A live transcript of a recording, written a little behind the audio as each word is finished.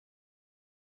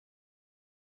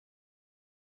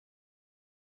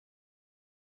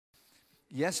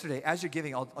yesterday, as you're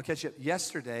giving, I'll catch you up.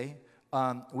 Yesterday,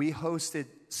 we hosted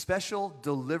special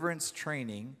deliverance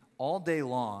training all day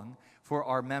long for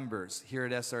our members here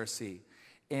at SRC.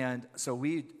 And so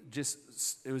it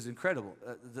was incredible,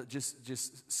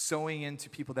 just sowing into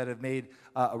people that have made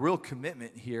a real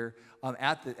commitment here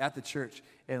at the church.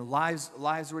 And lives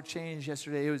were changed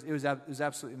yesterday. It was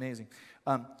absolutely amazing.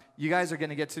 You guys are going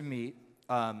to get to meet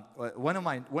one of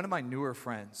my newer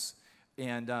friends.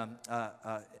 And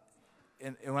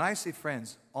when I say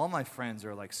friends, all my friends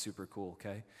are like super cool,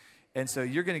 okay? And so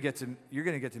you're gonna get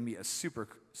to meet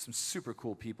some super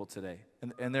cool people today,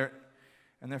 and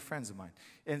they're friends of mine.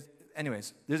 And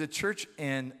anyways, there's a church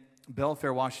in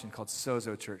Belfair, Washington called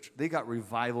SOZO Church. They got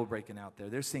revival breaking out there.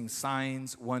 They're seeing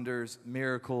signs, wonders,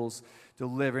 miracles,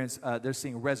 deliverance. They're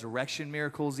seeing resurrection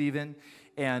miracles even.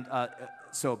 And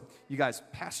so you guys,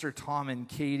 Pastor Tom and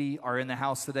Katie are in the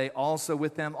house today. Also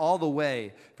with them, all the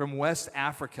way from West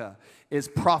Africa, is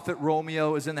Prophet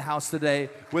Romeo is in the house today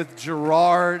with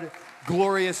Gerard,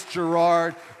 glorious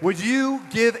Gerard. Would you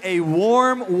give a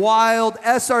warm, wild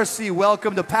SRC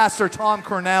welcome to Pastor Tom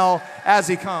Cornell as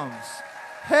he comes?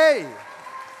 Hey!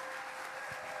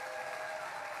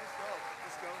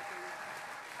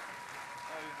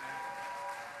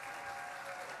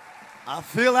 I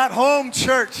feel at home,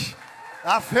 church.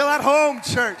 I feel at home,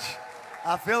 church.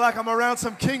 I feel like I'm around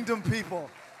some kingdom people.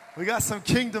 We got some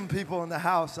kingdom people in the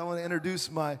house. I want to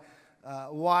introduce my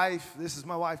wife. This is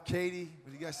my wife, Katie.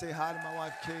 Would you guys say hi to my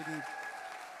wife, Katie?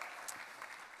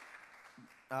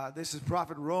 This is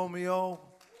Prophet Romeo.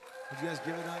 Would you guys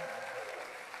give it up?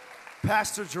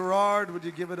 Pastor Gerard, would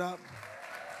you give it up?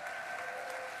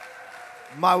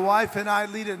 My wife and I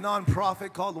lead a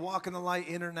nonprofit called Walk in the Light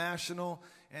International.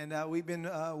 And we've been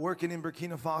working in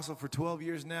Burkina Faso for 12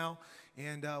 years now.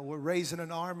 And we're raising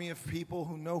an army of people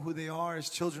who know who they are as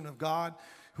children of God,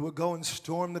 who will go and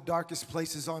storm the darkest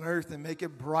places on earth and make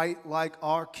it bright like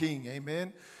our King.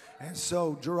 Amen. And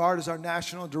so Gerard is our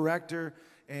national director,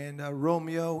 and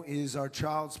Romeo is our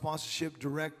child sponsorship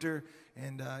director.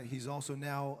 And he's also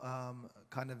now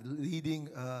kind of leading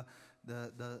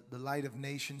the Light of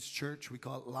Nations Church. We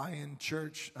call it Lion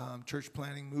Church, church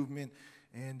planting movement.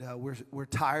 And we're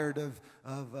tired of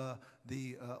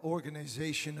the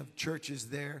organization of churches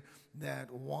there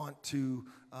that want to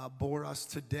bore us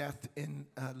to death and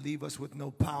leave us with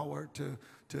no power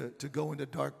to go into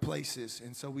dark places.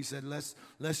 And so we said, let's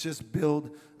just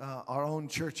build our own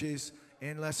churches,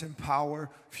 and let's empower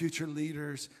future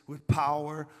leaders with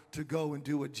power to go and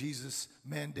do what Jesus'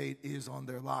 mandate is on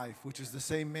their life, which is the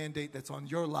same mandate that's on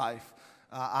your life.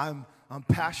 I'm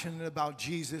passionate about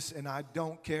Jesus, and I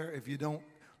don't care if you don't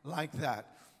like that.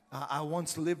 I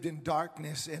once lived in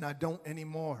darkness, and I don't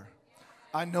anymore.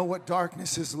 I know what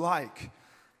darkness is like,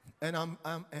 and I'm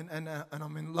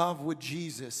in love with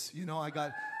Jesus. You know, I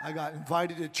got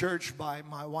invited to church by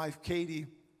my wife Katie,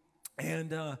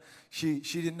 and she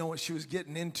didn't know what she was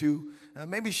getting into.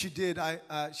 Maybe she did.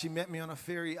 She met me on a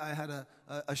ferry. I had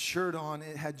a shirt on.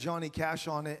 It had Johnny Cash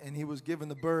on it, and he was giving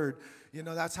the bird. You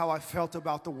know, that's how I felt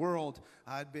about the world.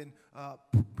 I'd been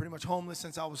pretty much homeless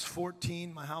since I was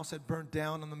 14. My house had burnt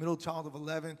down. I'm the middle child of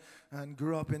 11 and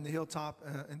grew up in the Hilltop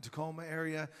in Tacoma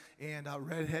area, and a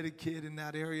redheaded kid in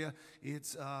that area.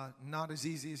 It's not as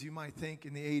easy as you might think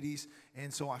in the 80s,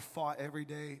 and so I fought every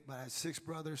day. But I had 6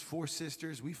 brothers, 4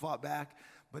 sisters. We fought back,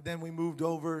 but then we moved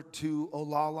over to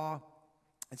Olala.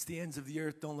 It's the ends of the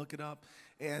earth. Don't look it up.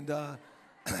 And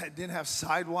it didn't have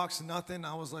sidewalks, nothing.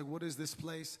 I was like, what is this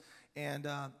place? And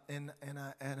I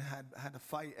had to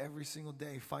fight every single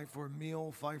day, fight for a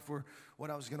meal, fight for what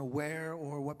I was going to wear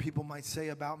or what people might say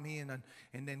about me. And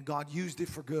then God used it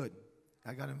for good.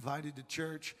 I got invited to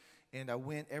church, and I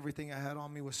went. Everything I had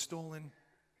on me was stolen.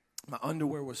 My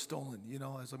underwear was stolen. You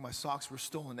know, it's like my socks were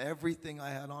stolen. Everything I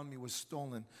had on me was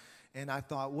stolen. And I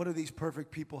thought, what do these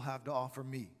perfect people have to offer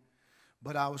me?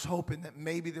 But I was hoping that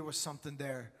maybe there was something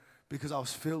there, because I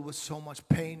was filled with so much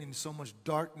pain and so much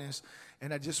darkness,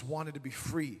 and I just wanted to be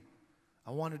free.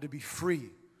 I wanted to be free.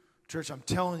 Church, I'm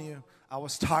telling you, I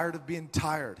was tired of being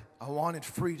tired. I wanted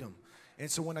freedom. And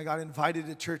so when I got invited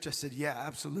to church, I said, yeah,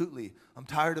 absolutely. I'm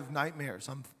tired of nightmares.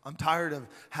 I'm tired of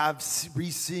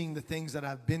re-seeing the things that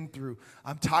I've been through.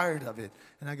 I'm tired of it.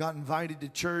 And I got invited to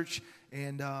church,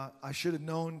 and I should have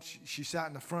known. She sat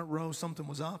in the front row. Something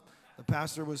was up. The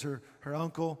pastor was her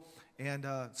uncle, and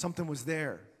something was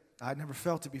there. I'd never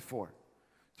felt it before.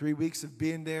 3 weeks of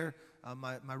being there.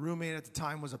 My roommate at the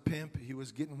time was a pimp. He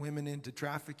was getting women into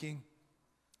trafficking.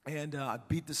 And I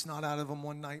beat the snot out of him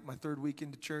one night, my 3rd week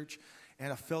into church.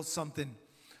 And I felt something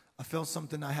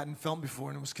I hadn't felt before,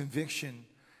 and it was conviction.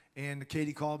 And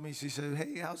Katie called me. She said,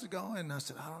 hey, how's it going? And I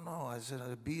said, I don't know. I said,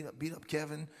 I beat up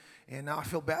Kevin, and now I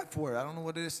feel bad for it. I don't know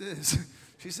what this is.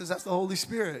 She says, that's the Holy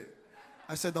Spirit.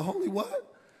 I said, the Holy what?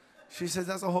 She says,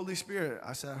 that's the Holy Spirit.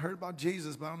 I said, I heard about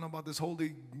Jesus, but I don't know about this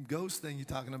Holy Ghost thing you're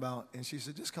talking about. And she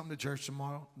said, just come to church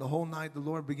tomorrow. The whole night, the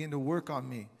Lord began to work on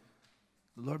me.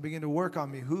 The Lord began to work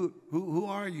on me. Who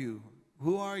are you?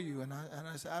 Who are you? And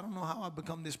I said, I don't know how I've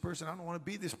become this person. I don't want to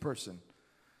be this person.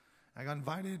 I got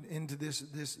invited into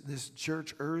this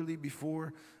church early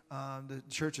before the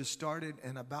church had started,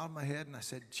 and I bowed my head and I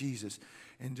said, Jesus,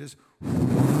 and just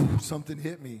something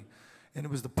hit me. And it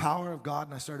was the power of God,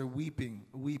 and I started weeping.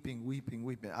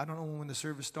 I don't know when the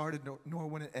service started nor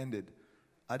when it ended.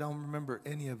 I don't remember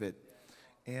any of it.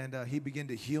 And he began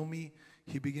to heal me.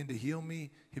 He began to heal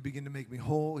me. He began to make me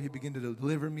whole. He began to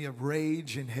deliver me of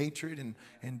rage and hatred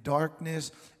and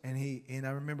darkness. And I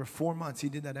remember 4 months. He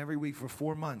did that every week for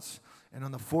 4 months. And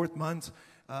on the 4th month,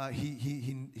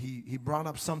 he brought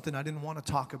up something I didn't want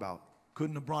to talk about.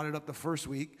 Couldn't have brought it up the first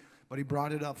week, but he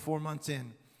brought it up 4 months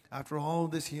in. After all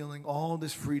this healing, all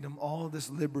this freedom, all this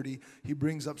liberty, he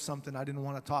brings up something I didn't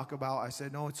want to talk about. I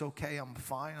said, no, it's okay. I'm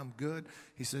fine. I'm good.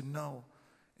 He said, no.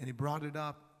 And he brought it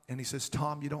up. And he says,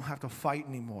 Tom, you don't have to fight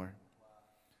anymore.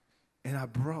 And I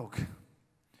broke.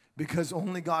 Because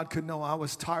only God could know I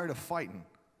was tired of fighting.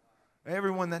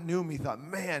 Everyone that knew me thought,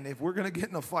 man, if we're going to get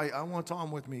in a fight, I want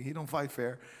Tom with me. He don't fight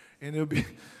fair. And it'll be,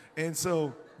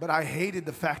 but I hated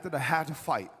the fact that I had to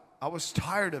fight. I was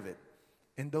tired of it.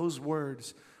 And those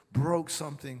words broke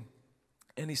something.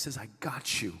 And he says, I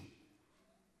got you.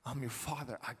 I'm your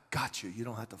father. I got you. You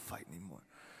don't have to fight anymore.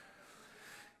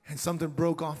 And something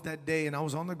broke off that day, and I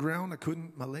was on the ground.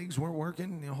 My legs weren't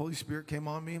working. The Holy Spirit came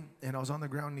on me, and I was on the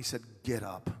ground, and he said, get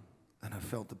up. And I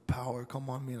felt the power come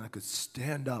on me, and I could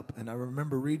stand up. And I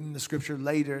remember reading the scripture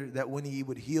later that when he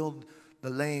would heal the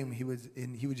lame, he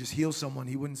would just heal someone.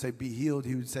 He wouldn't say, be healed.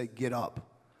 He would say, get up.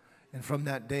 And from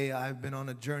that day, I've been on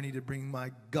a journey to bring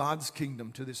my God's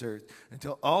kingdom to this earth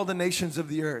until all the nations of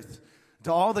the earth,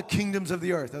 to all the kingdoms of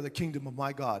the earth are the kingdom of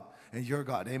my God and your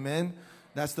God. Amen?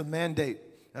 That's the mandate.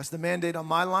 That's the mandate on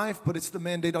my life, but it's the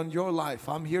mandate on your life.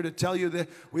 I'm here to tell you that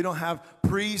we don't have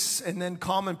priests and then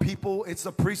common people. It's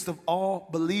the priest of all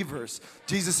believers.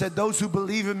 Jesus said, those who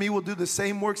believe in me will do the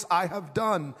same works I have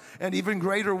done and even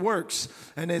greater works.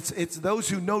 And it's those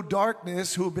who know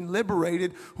darkness, who have been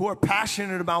liberated, who are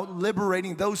passionate about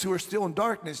liberating those who are still in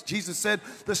darkness. Jesus said,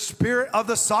 the Spirit of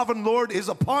the sovereign Lord is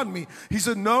upon me. He's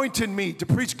anointed me to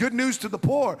preach good news to the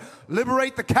poor,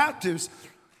 liberate the captives.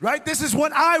 Right? This is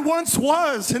what I once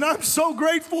was, and I'm so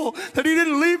grateful that he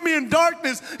didn't leave me in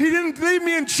darkness. He didn't leave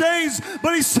me in chains,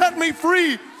 but he set me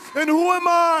free. And who am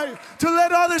I to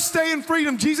let others stay in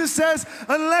freedom? Jesus says,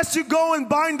 unless you go and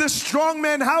bind the strong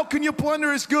man, how can you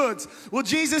plunder his goods? Well,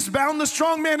 Jesus bound the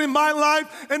strong man in my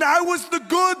life, and I was the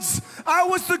goods. I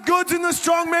was the goods in the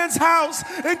strong man's house,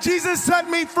 and Jesus set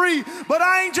me free. But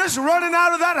I ain't just running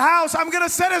out of that house. I'm going to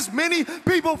set as many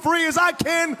people free as I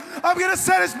can. I'm going to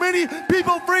set as many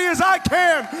people free as I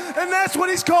can. And that's what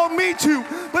he's called me to.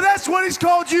 But that's what he's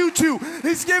called you to.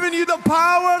 He's given you the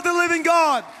power of the living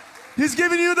God. He's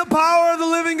giving you the power of the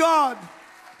living God.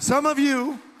 Some of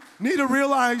you need to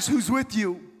realize who's with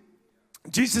you.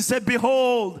 Jesus said,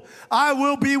 behold, I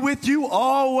will be with you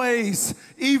always,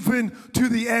 even to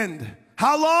the end.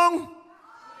 How long?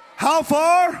 How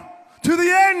far? To the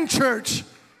end, church.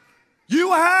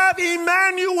 You have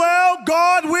Emmanuel,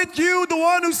 God with you, the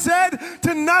one who said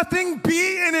to nothing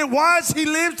be, and it was. He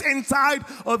lives inside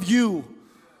of you.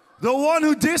 The one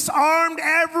who disarmed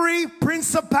every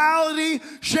principality,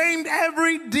 shamed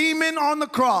every demon on the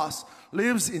cross,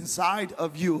 lives inside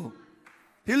of you.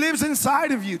 He lives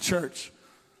inside of you, church.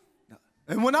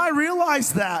 And when I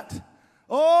realized that,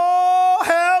 oh,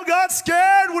 hell got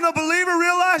scared when a believer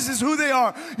realizes who they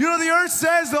are. You know, the earth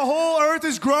says the whole earth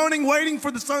is groaning, waiting for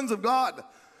the sons of God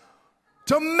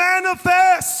to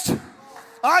manifest.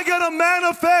 I gotta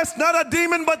manifest, not a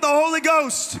demon, but the Holy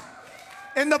Ghost.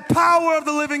 And the power of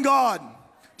the living God.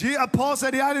 Paul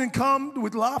said, I didn't come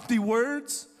with lofty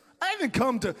words. I didn't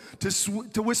come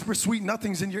to whisper sweet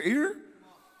nothings in your ear.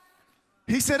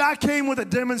 He said, I came with a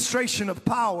demonstration of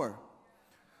power.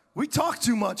 We talk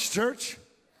too much, church.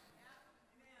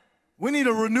 We need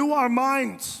to renew our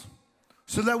minds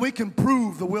so that we can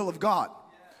prove the will of God.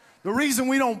 The reason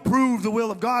we don't prove the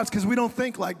will of God is because we don't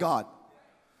think like God.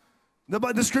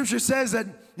 The scripture says that,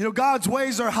 you know, God's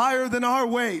ways are higher than our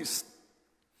ways.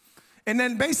 And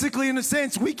then basically, in a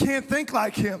sense, we can't think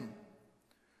like him.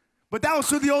 But that was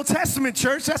for the Old Testament,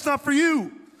 church. That's not for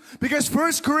you. Because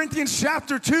 1 Corinthians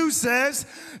chapter 2 says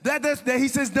that he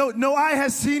says, no eye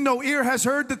has seen, no ear has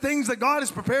heard the things that God has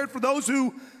prepared for those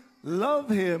who Love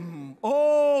him.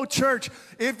 Oh, church,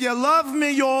 if you love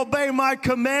me, you'll obey my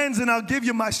commands, and I'll give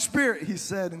you my spirit, he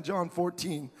said in John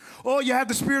 14. Oh, you have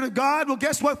the Spirit of God? Well,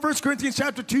 guess what 1 Corinthians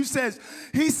chapter 2 says?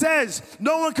 He says,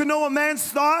 no one can know a man's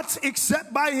thoughts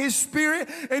except by his spirit,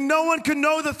 and no one can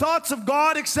know the thoughts of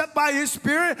God except by his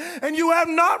spirit, and you have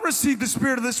not received the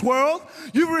spirit of this world.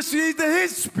 You've received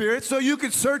his spirit so you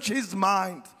can search his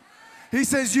mind. He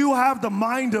says, you have the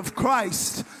mind of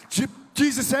Christ.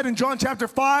 Jesus said in John chapter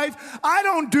 5, I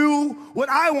don't do what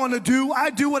I want to do. I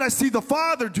do what I see the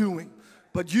Father doing.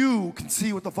 But you can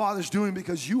see what the Father's doing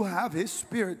because you have his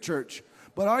spirit, church.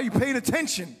 But are you paying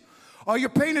attention? Are you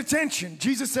paying attention?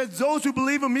 Jesus said, those who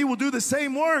believe in me will do the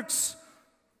same works.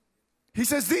 He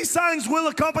says, these signs will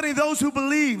accompany those who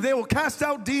believe. They will cast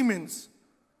out demons.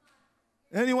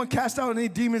 Anyone cast out any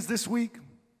demons this week?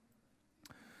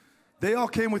 They all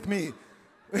came with me.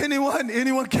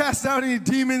 Anyone cast out any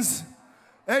demons?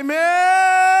 Amen.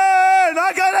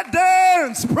 I gotta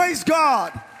dance. Praise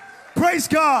God. Praise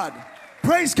God.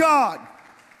 Praise God.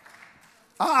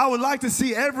 I would like to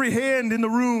see every hand in the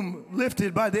room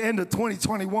lifted by the end of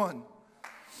 2021.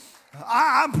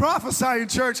 I'm prophesying,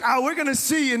 church. We're going to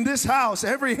see in this house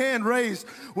every hand raised.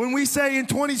 When we say in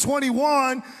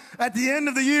 2021, at the end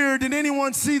of the year, did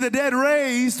anyone see the dead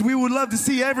raised? We would love to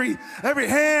see every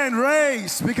hand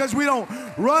raised, because we don't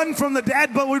run from the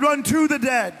dead, but we run to the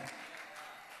dead.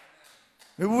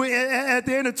 At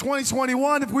the end of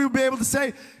 2021, if we would be able to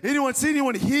say, anyone see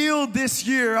anyone healed this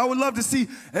year? I would love to see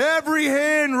every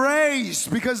hand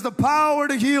raised, because the power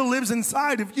to heal lives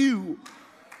inside of you.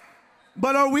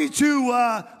 But are we too,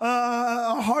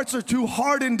 our hearts are too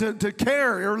hardened to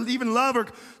care or even love or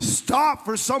stop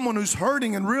for someone who's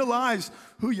hurting and realize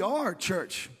who you are,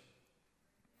 church?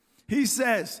 He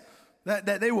says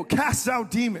that they will cast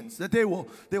out demons, that they will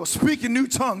speak in new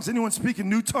tongues. Anyone speak in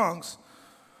new tongues?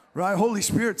 Right? Holy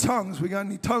Spirit tongues. We got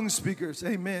any tongue speakers?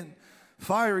 Amen.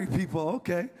 Fiery people.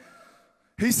 Okay.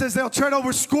 He says they'll tread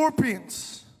over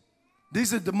scorpions.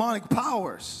 These are demonic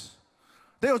powers.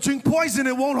 They'll drink poison.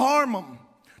 It won't harm them.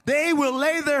 They will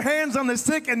lay their hands on the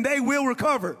sick and they will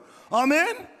recover.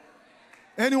 Amen.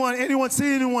 Anyone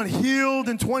see anyone healed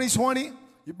in 2020?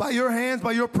 By your hands,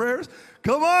 by your prayers?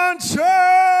 Come on, church.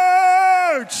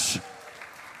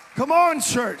 Come on,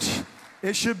 church.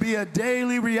 It should be a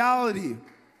daily reality.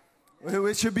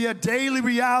 It should be a daily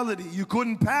reality. You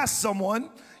couldn't pass someone.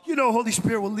 You know, Holy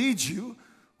Spirit will lead you.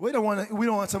 We don't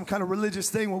want some kind of religious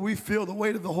thing where we feel the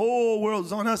weight of the whole world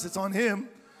is on us. It's on him.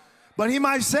 But he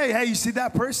might say, hey, you see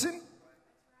that person?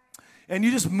 And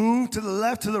you just move to the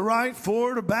left, to the right,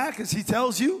 forward or back as he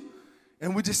tells you.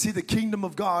 And we just see the kingdom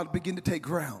of God begin to take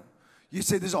ground. You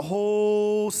say there's a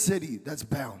whole city that's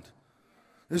bound.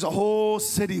 There's a whole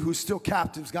city who's still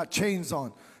captives, got chains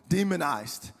on,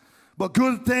 demonized. But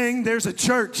good thing there's a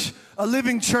church, a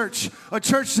living church, a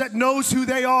church that knows who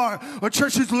they are, a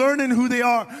church who's learning who they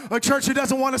are, a church who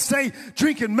doesn't want to stay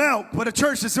drinking milk, but a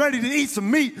church that's ready to eat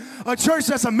some meat, a church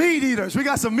that's some meat eaters. We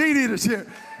got some meat eaters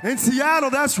here. In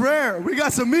Seattle, that's rare. We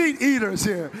got some meat eaters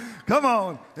here. Come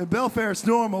on. In Belfair, it's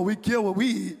normal. We kill what we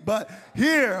eat. But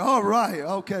here, all right,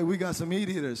 okay, we got some meat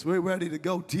eaters. We're ready to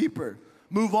go deeper.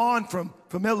 Move on from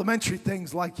elementary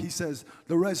things like he says,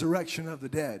 the resurrection of the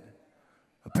dead.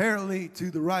 Apparently, to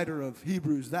the writer of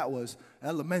Hebrews, that was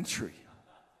elementary.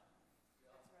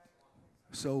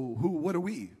 So, what are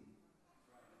we?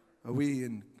 Are we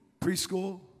in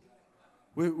preschool?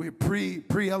 We're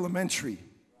pre-elementary.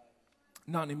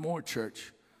 Not anymore,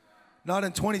 church. Not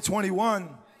in 2021.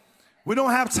 We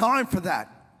don't have time for that.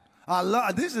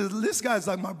 This guy's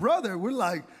like my brother. We're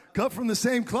like cut from the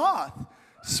same cloth.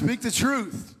 Speak the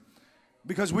truth.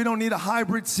 Because we don't need a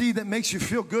hybrid seed that makes you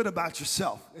feel good about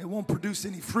yourself. It won't produce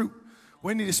any fruit.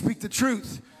 We need to speak the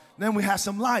truth. Then we have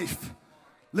some life.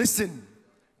 Listen,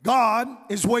 God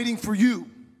is waiting for you.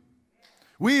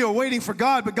 We are waiting for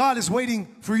God, but God is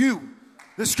waiting for you.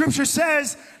 The scripture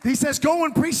says, he says, go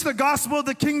and preach the gospel of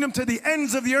the kingdom to the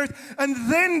ends of the earth, and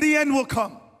then the end will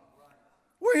come.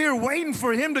 We're here waiting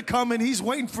for him to come, and he's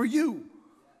waiting for you.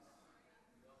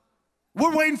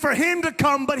 We're waiting for him to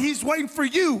come, but he's waiting for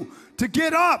you to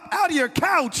get up out of your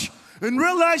couch and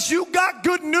realize you got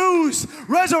good news,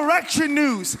 resurrection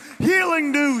news,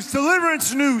 healing news,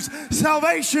 deliverance news,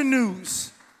 salvation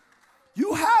news.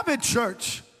 You have it,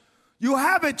 church. You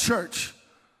have it, church.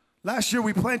 Last year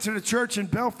we planted a church in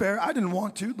Belfair. I didn't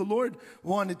want to. The Lord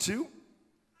wanted to.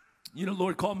 You know, the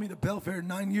Lord called me to Belfair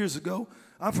 9 years ago.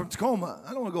 I'm from Tacoma.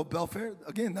 I don't want to go to Belfair.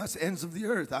 Again, that's the ends of the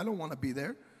earth. I don't want to be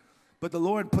there. But the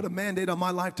Lord put a mandate on my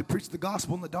life to preach the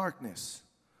gospel in the darkness.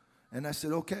 And I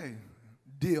said, okay,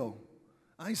 deal.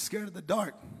 I ain't scared of the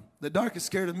dark. The dark is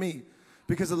scared of me.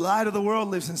 Because the light of the world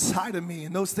lives inside of me,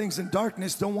 and those things in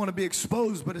darkness don't want to be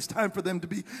exposed, but it's time for them to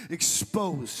be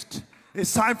exposed.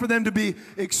 It's time for them to be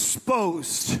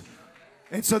exposed.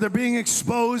 And so they're being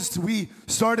exposed. We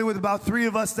started with about 3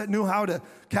 of us that knew how to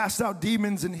cast out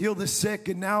demons and heal the sick,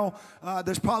 and now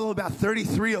there's probably about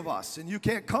 33 of us. And you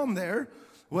can't come there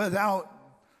without,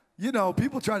 you know,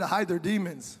 people try to hide their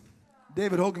demons.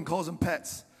 David Hogan calls them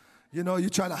pets. You know, you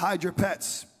try to hide your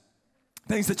pets.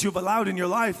 Things that you've allowed in your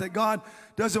life that God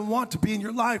doesn't want to be in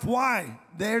your life. Why?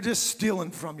 They're just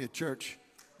stealing from you, church.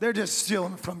 They're just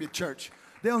stealing from you, church.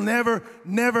 They'll never,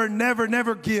 never, never,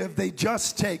 never give. They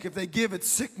just take. If they give, it's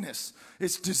sickness,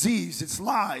 it's disease, it's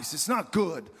lies, it's not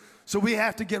good. So we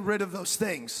have to get rid of those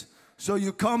things. So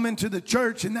you come into the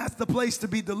church, and that's the place to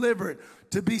be delivered,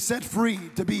 to be set free,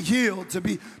 to be healed, to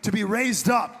be raised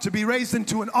up, to be raised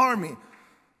into an army.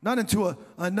 Not into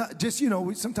just, you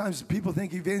know, sometimes people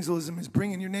think evangelism is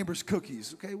bringing your neighbor's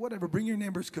cookies. Okay, whatever, bring your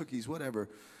neighbor's cookies, whatever.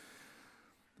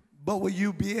 But will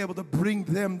you be able to bring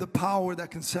them the power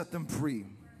that can set them free?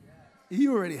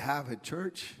 You already have it,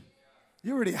 church.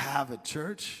 You already have it,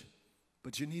 church.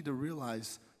 But you need to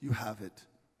realize you have it.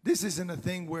 This isn't a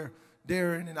thing where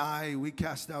Darren and I, we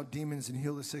cast out demons and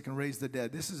heal the sick and raise the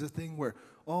dead. This is a thing where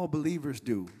all believers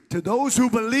do. To those who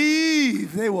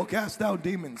believe, they will cast out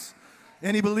demons.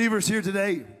 Any believers here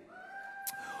today?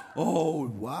 Oh,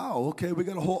 wow. Okay, we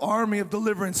got a whole army of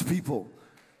deliverance people.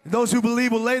 And those who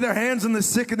believe will lay their hands on the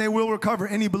sick and they will recover.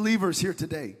 Any believers here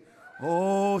today?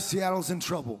 Oh, Seattle's in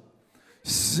trouble.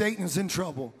 Satan's in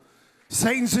trouble.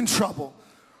 Satan's in trouble.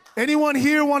 Anyone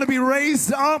here want to be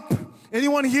raised up?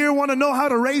 Anyone here want to know how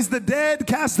to raise the dead,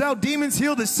 cast out demons,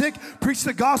 heal the sick, preach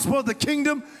the gospel of the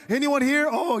kingdom? Anyone here?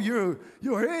 Oh, you're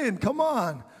in. Come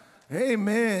on.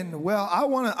 Amen. Well,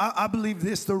 I believe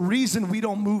this. The reason we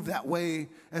don't move that way,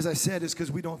 as I said, is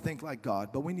because we don't think like God.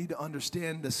 But we need to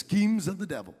understand the schemes of the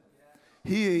devil.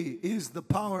 He is the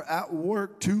power at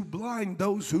work to blind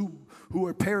those who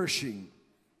are perishing.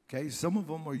 Okay, some of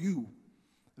them are you.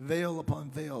 Veil upon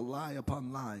veil, lie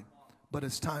upon lie. But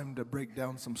it's time to break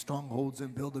down some strongholds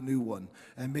and build a new one.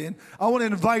 Amen. I want to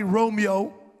invite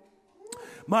Romeo,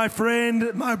 my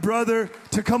friend, my brother,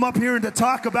 to come up here and to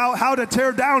talk about how to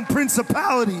tear down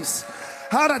principalities.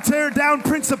 How to tear down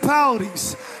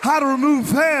principalities. How to remove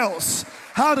veils.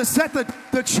 How to set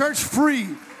the church free.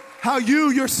 How you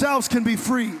yourselves can be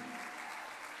free.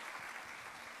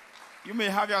 You may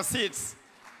have your seats.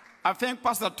 I thank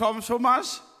Pastor Tom so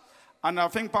much. And I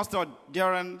thank Pastor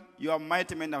Darren, you are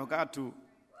mighty men of God too.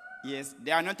 Yes,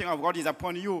 the anointing of God is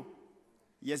upon you.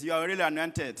 Yes, you are really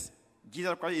anointed.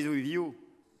 Jesus Christ is with you.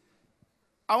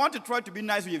 I want to try to be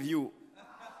nice with you.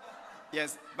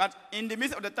 Yes, but in the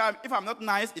midst of the time, if I'm not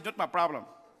nice, it's not my problem.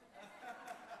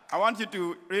 I want you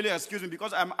to really excuse me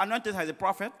because I'm anointed as a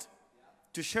prophet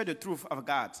to share the truth of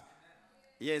God.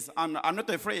 Yes, I'm not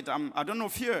afraid. I don't know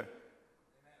fear.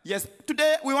 Yes,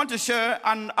 today we want to share,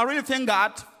 and I really thank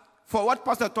God for what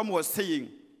Pastor Tom was saying,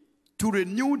 to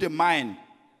renew the mind.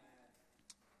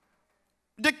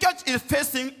 The church is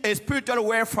facing a spiritual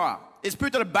warfare, a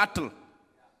spiritual battle.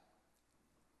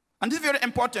 And this is very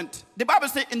important. The Bible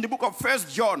says in the book of 1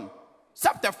 John,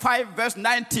 chapter 5, verse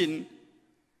 19,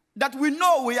 that we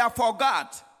know we are for God,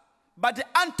 but the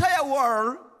entire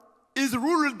world is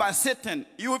ruled by Satan.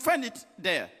 You will find it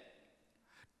there.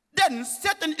 Then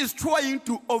Satan is trying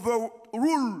to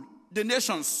overrule the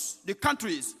nations, the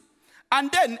countries. And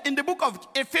then in the book of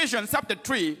Ephesians, chapter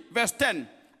 3, verse 10,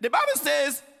 the Bible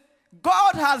says,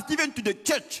 God has given to the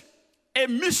church a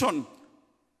mission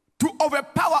to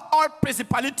overpower all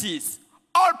principalities,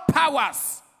 all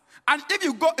powers. And if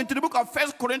you go into the book of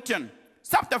 1 Corinthians,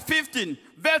 chapter 15,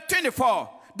 verse 24,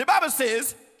 the Bible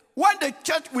says, when the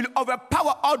church will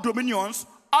overpower all dominions,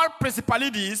 all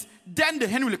principalities, then the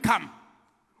end will come.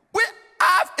 We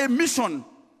have a mission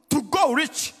to go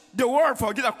reach the world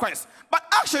for Jesus Christ. But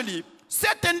actually,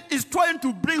 Satan is trying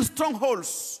to bring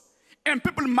strongholds in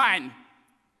people's mind.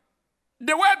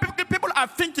 The way people are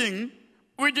thinking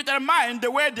will determine the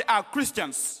way they are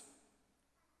Christians.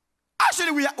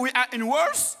 Actually, we are in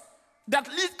words that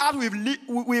lead us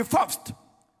with first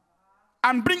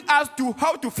and bring us to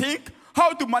how to think,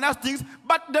 how to manage things.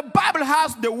 But the Bible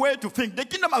has the way to think. The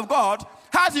kingdom of God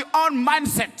has its own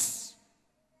mindsets.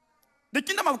 The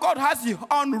kingdom of God has its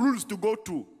own rules to go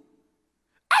through.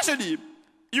 Actually,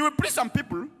 you will preach some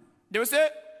people, they will say,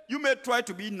 you may try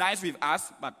to be nice with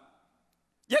us, but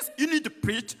yes, you need to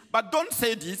preach, but don't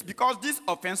say this because this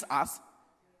offends us.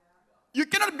 You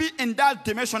cannot be in that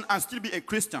dimension and still be a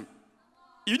Christian.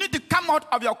 You need to come out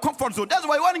of your comfort zone. That's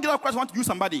why when God wants to use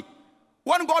somebody,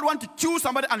 when God wants to choose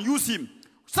somebody and use him,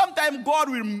 sometimes God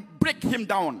will break him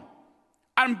down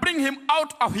and bring him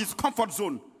out of his comfort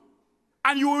zone.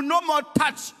 And you will no more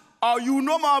touch or you will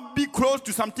no more be close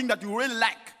to something that you really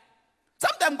like.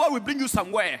 Sometimes God will bring you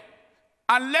somewhere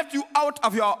and let you out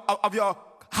of your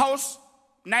house,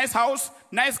 nice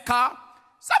car.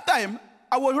 Sometimes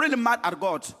I was really mad at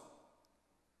God.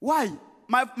 Why?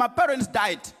 My parents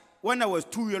died when I was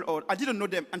 2 years old. I didn't know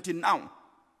them until now.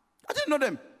 I didn't know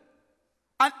them.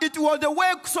 And it was the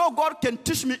way so God can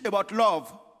teach me about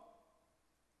love.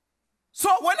 So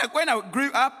when I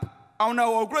grew up, and I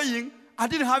was growing, I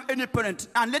didn't have any parents.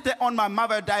 And later on, my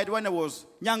mother died when I was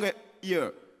younger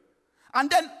year. And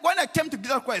then when I came to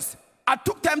Jesus Christ, I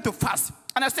took time to fast.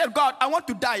 And I said, God, I want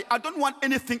to die. I don't want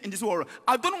anything in this world.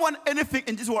 I don't want anything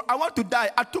in this world. I want to die.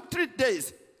 I took 3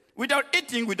 days without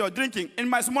eating, without drinking, in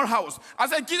my small house. I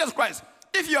said, Jesus Christ,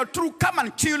 if you're true, come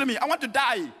and kill me. I want to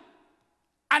die.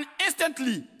 And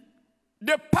instantly,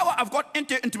 the power of God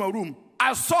entered into my room.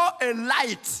 I saw a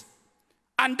light.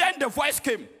 And then the voice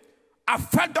came. I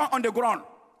fell down on the ground.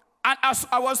 And as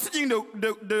I was sitting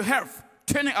the hearth,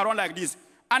 turning around like this,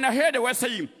 and I heard the voice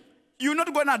saying, you're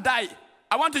not going to die.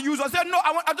 I want to use you. I said, no,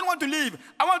 I don't want to live.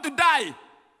 I want to die.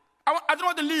 I don't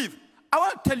want to live. I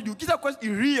want to tell you, Jesus Christ is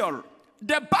real.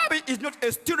 The Bible is not a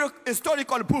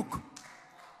historical book.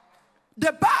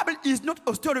 The Bible is not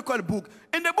a historical book.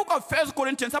 In the book of 1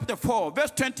 Corinthians chapter 4,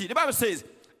 verse 20, the Bible says,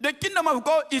 the kingdom of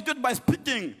God is not by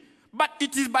speaking, but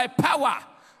it is by power.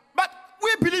 But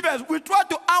we believers, we try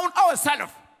to own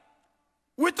ourselves.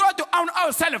 We try to own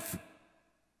ourselves,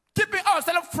 keeping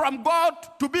ourselves from God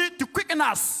to quicken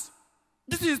us.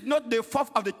 This is not the force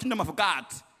of the kingdom of God.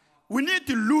 We need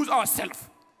to lose ourselves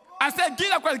and say,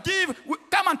 Jesus Christ,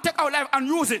 come and take our life and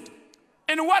use it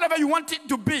in whatever you want it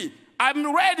to be.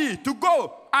 I'm ready to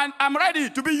go and I'm ready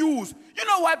to be used. You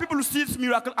know why people see this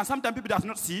miracle and sometimes people do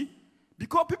not see?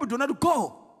 Because people do not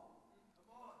go.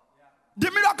 The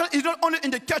miracle is not only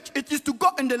in the church, it is to go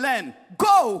in the land.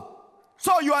 Go.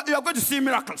 So you are going to see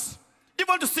miracles.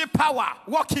 Even to see power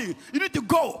working, you need to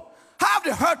go. Have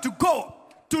the heart to go,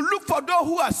 to look for those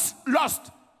who are lost.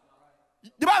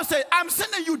 The Bible says, I'm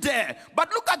sending you there,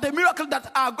 but look at the miracles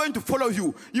that are going to follow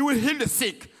you. You will heal the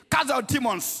sick, cast out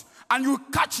demons, and you will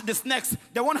catch the snakes.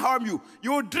 They won't harm you.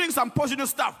 You will drink some poisonous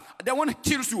stuff. They won't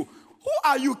kill you. Who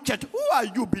are you, church? Who are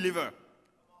you, believer?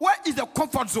 Where is the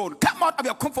comfort zone? Come out of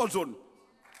your comfort zone.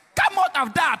 Come out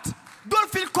of that.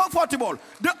 Don't feel comfortable.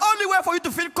 The only way for you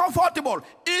to feel comfortable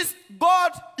is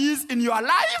God is in your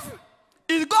life.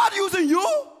 Is God using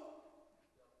you?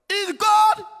 Is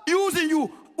God using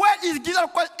you? Where is Jesus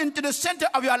Christ into the center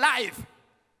of your life?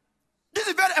 This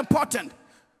is very important.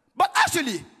 But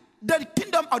actually, the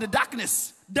kingdom of the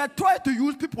darkness, they try to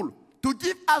use people to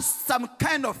give us some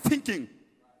kind of thinking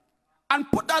and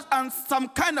put us on some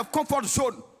kind of comfort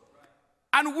zone.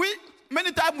 And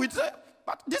many times we say,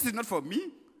 but this is not for me.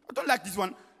 I don't like this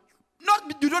one.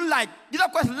 Not you don't like. Jesus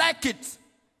Christ like it.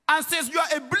 And says you are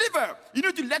a believer. You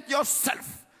need to let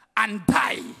yourself and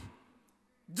die.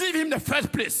 Give him the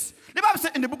first place. The Bible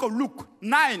said in the book of Luke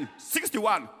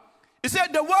 9:61, it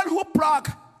said the one who plug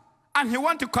and he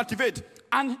want to cultivate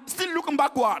and still looking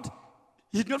backward,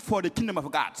 he's not for the kingdom of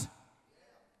God.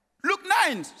 Luke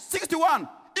 9:61.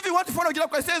 If you want to follow Jesus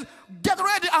Christ, it says, get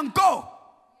ready and go.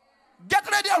 Get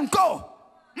ready and go.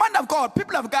 Man of God,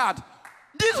 people of God,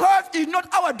 this earth is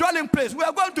not our dwelling place. We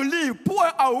are going to live, poor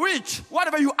or rich,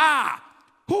 whatever you are.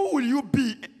 Who will you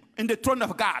be in the throne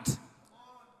of God?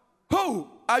 Who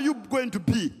are you going to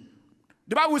be?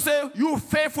 The Bible says, you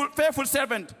faithful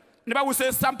servant. The Bible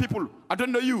says, some people, I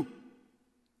don't know you.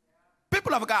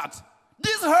 People of God,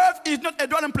 this earth is not a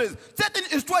dwelling place. Satan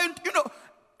is trying,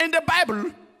 in the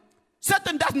Bible,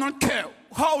 Satan does not care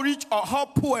how rich or how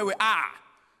poor we are.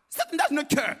 Satan does not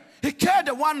care. He cares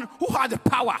the one who has the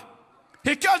power.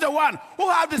 He cares the one who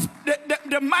has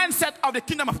the mindset of the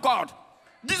kingdom of God.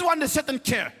 This is one that Satan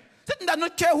cares. Satan does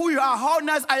not care who you are, how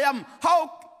nice I am,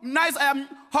 how nice I am,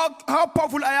 how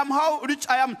powerful I am, how rich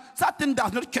I am. Satan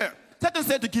does not care. Satan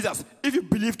said to Jesus, if you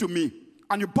believe to me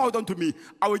and you bow down to me,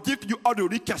 I will give to you all the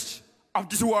riches of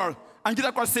this world. And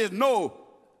Jesus Christ says, no,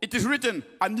 it is written,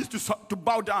 I need to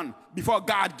bow down before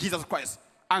God, Jesus Christ,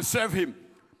 and serve him.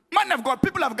 Man of God,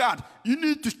 people of God, you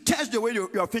need to change the way you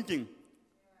are thinking.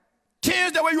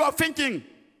 Change the way you are thinking.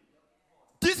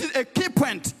 This is a key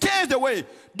point. Change the way.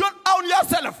 Don't own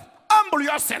yourself. Humble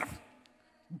yourself.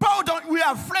 Bow down. We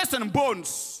are flesh and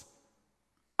bones.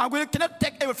 And we cannot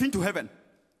take everything to heaven.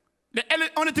 The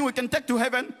only thing we can take to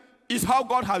heaven is how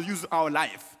God has used our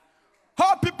life.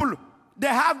 How people, they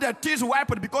have their tears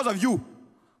wiped because of you.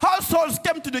 How souls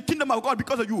came to the kingdom of God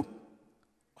because of you.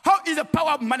 How is the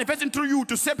power manifesting through you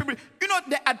to save people?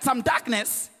 There are some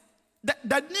darkness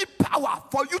that need power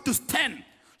for you to stand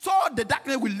So the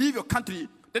darkness will leave your country.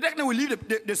 The darkness will leave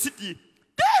the city.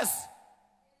 Yes.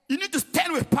 You need to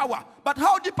stand with power. But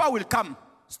how the power will come?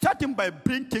 Starting by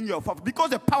bringing your faith. Because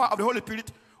the power of the Holy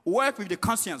Spirit works with the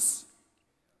conscience.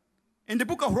 In the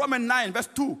book of Romans 9, verse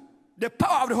 2, the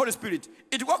power of the Holy Spirit,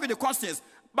 it works with the conscience.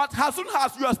 But as soon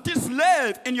as you are still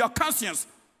slave in your conscience,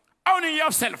 owning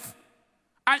yourself,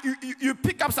 and you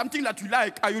pick up something that you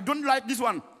like, and you don't like this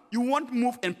one, you won't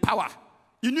move in power.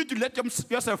 You need to let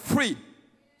yourself free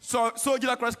so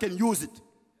Jesus Christ can use it.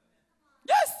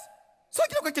 Yes. So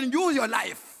Jesus Christ can use your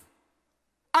life.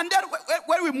 And then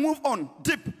when we move on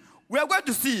deep, we are going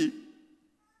to see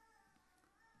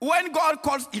when God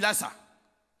calls Elisha.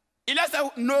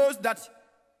 Elisha knows that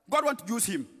God wants to use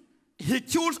him. He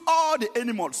kills all the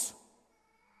animals.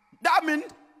 That means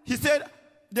he said,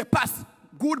 the past,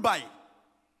 goodbye.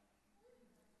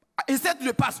 He said to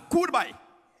the past, goodbye.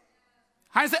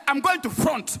 And he said, I'm going to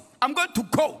front. I'm going to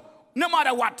go, no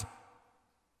matter what.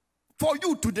 For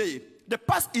you today, the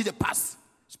past is the past.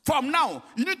 From now,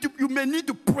 you may need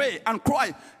to pray and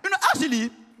cry. Actually,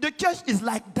 the church is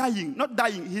like dying. Not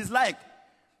dying, it's like,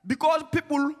 because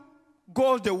people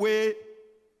go the way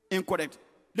incorrect.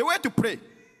 The way to pray.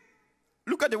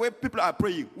 Look at the way people are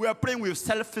praying. We are praying with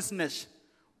selfishness.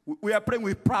 We are praying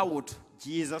with proud.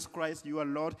 Jesus Christ, you are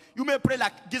Lord. You may pray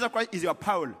like Jesus Christ is your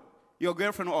Paul, your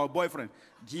girlfriend or boyfriend.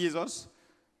 Jesus,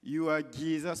 you are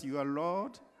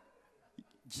Lord.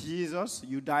 Jesus,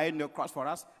 you died on the cross for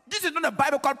us. This is not the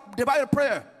Bible called the Bible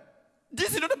prayer.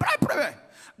 This is not the Bible prayer.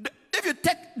 If you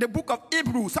take the book of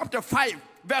Hebrews, chapter 5,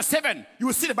 verse 7, you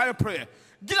will see the Bible prayer.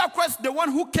 Jesus Christ, the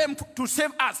one who came to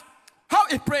save us, how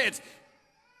he prayed.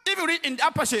 If you read in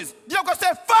the passages, Jesus Christ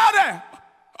said, Father,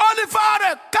 Holy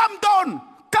Father, come down,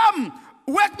 come,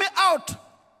 wake me out,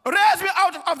 raise me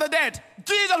out of the dead.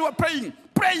 Jesus was praying.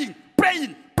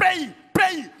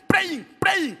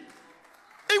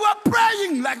 He was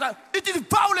praying like that. It is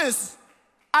violence.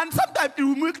 And sometimes it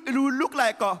will look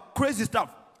like crazy stuff.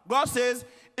 God says,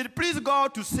 it pleases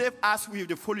God to save us with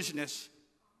the foolishness.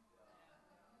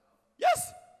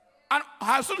 Yes. And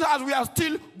as soon as we are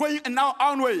still going in our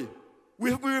own way,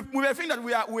 we think that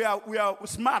we are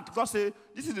smart. God says,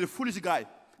 this is the foolish guy.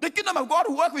 The kingdom of God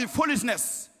works with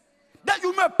foolishness. That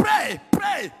you may pray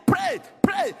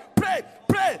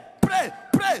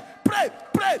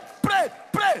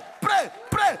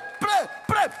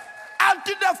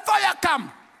until the fire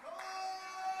comes.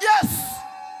 Yes,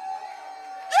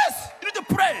 you need to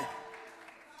pray.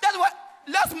 That's why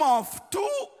last month 2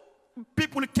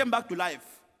 people came back to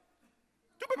life.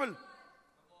 2 people.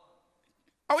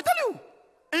 I will tell you,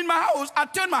 in my house, I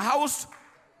turned my house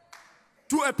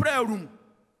to a prayer room.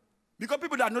 Because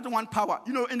people that don't want power.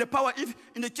 In the power, if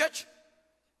in the church,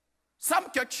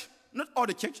 some church, not all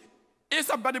the church, if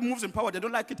somebody moves in power, they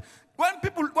don't like it.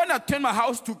 When I turn my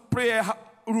house to prayer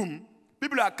room,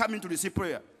 people are coming to receive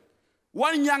prayer.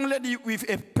 One young lady with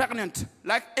a pregnant,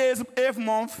 like 8th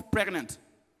month pregnant,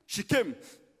 she came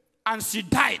and she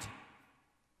died.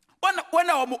 When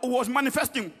I was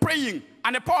manifesting, praying,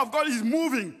 and the power of God is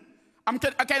moving, I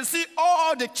can see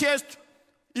all the chairs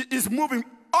is moving.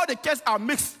 All the chairs are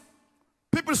mixed.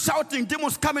 People shouting,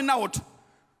 demons coming out.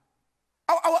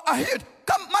 I heard,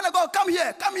 come, man of God, come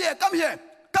here.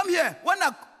 When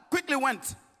I quickly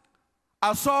went,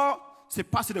 I saw she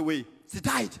passed away. She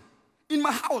died in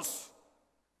my house.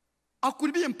 I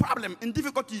could be in problem, in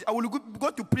difficulties. I will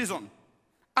go to prison.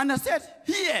 And I said,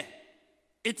 here,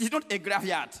 it is not a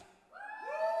graveyard.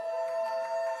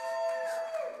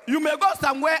 You may go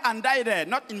somewhere and die there,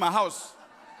 not in my house.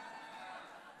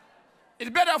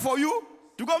 It's better for you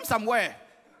to go somewhere.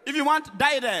 If you want,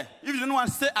 die there. If you don't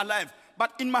want, stay alive.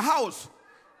 But in my house,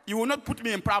 you will not put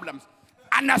me in problems.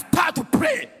 And I start to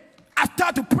pray.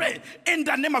 In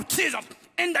the name of Jesus.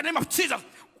 In the name of Jesus.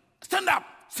 Stand up.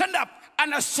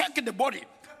 And I shake the body.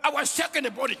 I was shaking the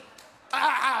body.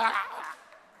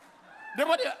 The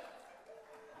body.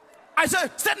 I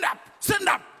said, stand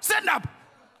up.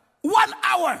 1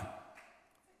 hour.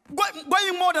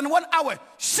 Going more than 1 hour.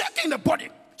 Shaking the body.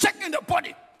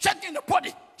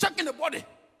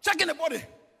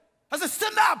 I said,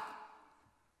 stand up.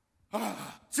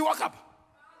 She woke up.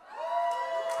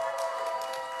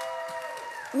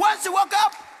 Once she woke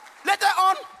up, later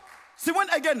on, she went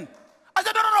again. I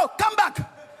said, no, come back.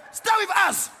 Stay with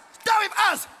us.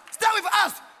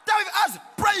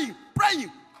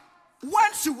 Praying.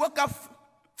 Once she woke up,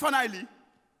 finally,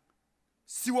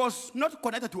 she was not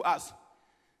connected to us.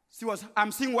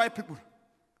 I'm seeing white people.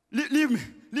 Leave me.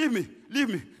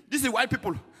 This is white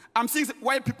people. I'm seeing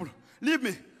white people. Leave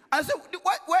me. I said,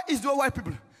 where is the white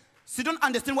people? She don't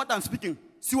understand what I'm speaking.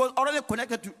 She was already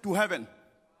connected to heaven.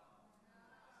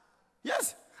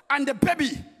 Yes. And the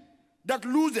baby that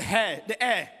lose the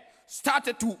air,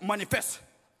 started to manifest.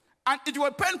 And it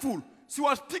was painful. She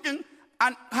was speaking,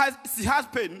 and she has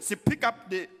pain. She picked up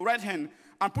the right hand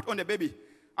and put on the baby.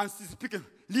 And she's speaking,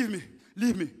 leave me,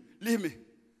 leave me, leave me.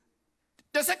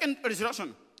 The second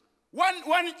resurrection.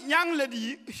 One young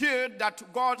lady heard that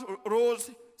God rose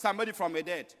somebody from the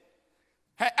dead.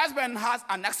 Her husband has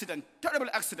an accident, terrible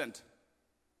accident.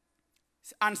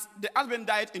 And the husband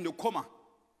died in the coma.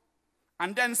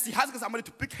 And then she asked somebody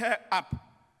to pick her up.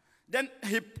 Then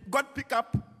he got picked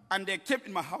up and they came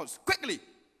in my house. Quickly,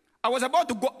 I was about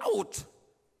to go out.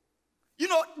 You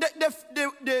know,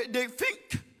 they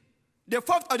think the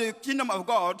fourth of the kingdom of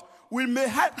God may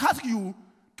ask you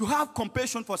to have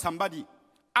compassion for somebody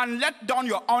and let down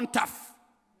your own tough.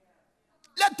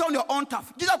 Let down your own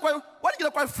tough. What is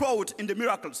quite fraud in the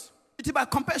miracles? It is by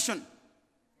compassion.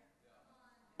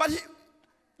 But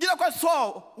Jesus Christ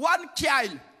saw one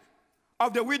child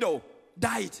of the widow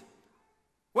died.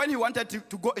 When he wanted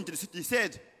to go into the city, he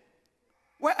said,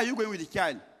 where are you going with the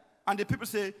child? And the people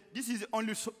say, this is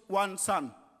only one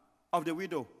son of the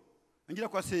widow. And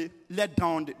Jesus Christ said, let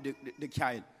down the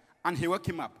child. And he woke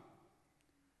him up.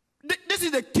 This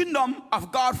is the kingdom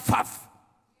of God faith.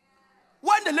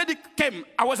 When the lady came,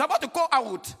 I was about to go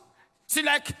out. She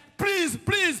like, please,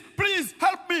 please, please,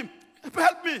 help me.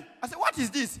 Help me. I said, what is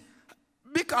this?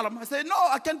 Be calm. I said, no,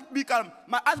 I can't be calm.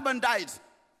 My husband died.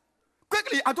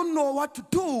 Quickly, I don't know what to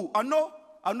do. I know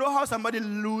how somebody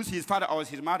lose his father or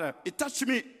his mother. It touched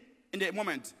me in the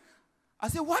moment. I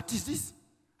said, what is this?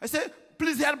 I said,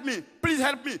 please help me. Please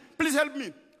help me. Please help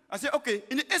me. I said, okay.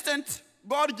 In the instant,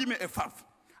 God gave me a faith.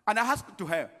 And I asked to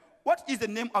her, what is the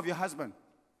name of your husband?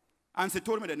 And she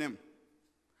told me the name.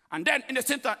 And then in the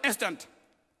same instant,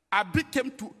 I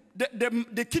became to,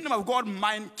 the kingdom of God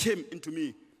mind came into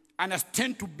me. And I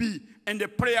stand to be in the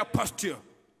prayer posture.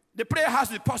 The prayer has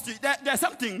the posture. There's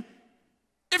something,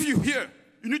 if you hear,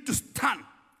 you need to stand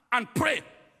and pray.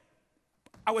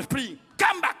 I was praying,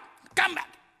 come back, come back,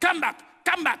 come back,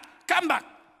 come back, come back.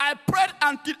 I prayed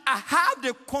until I had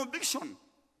the conviction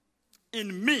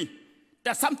in me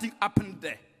that something happened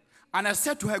there. And I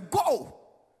said to her, go,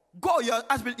 your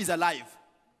husband is alive.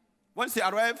 Once she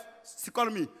arrived, she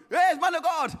called me, yes, man of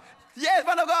God. Yes,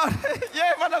 man of God.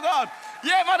 Yeah, man of God.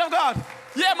 Yeah, man of God.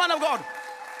 Yeah, man of God.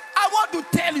 I want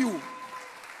to tell you,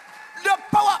 the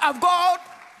power of God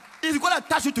is going to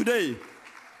touch you today.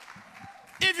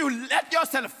 If you let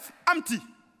yourself empty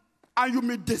and you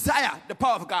may desire the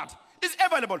power of God, it's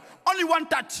available. Only one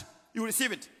touch, you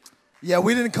receive it. Yeah,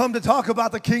 we didn't come to talk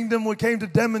about the kingdom. We came to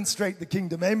demonstrate the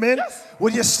kingdom. Amen? Yes.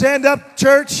 Would you stand up,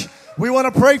 church? We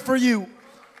want to pray for you.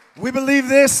 We believe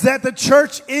this, that the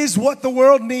church is what the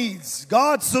world needs.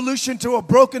 God's solution to a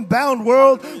broken, bound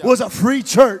world was a free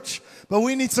church. But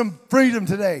we need some freedom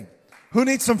today. Who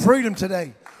needs some freedom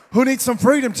today? Who needs some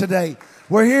freedom today?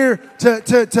 We're here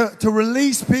to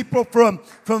release people from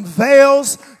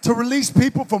veils, to release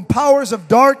people from powers of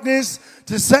darkness,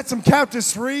 to set some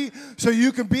captives free, so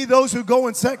you can be those who go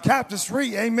and set captives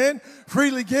free. Amen?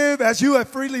 Freely give as you have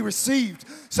freely received.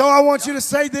 So I want you to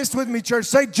say this with me, church.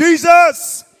 Say,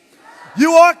 Jesus,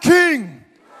 you are King.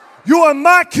 You are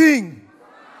my King.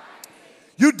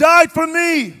 You died for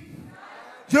me.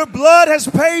 Your blood has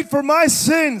paid for my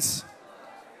sins.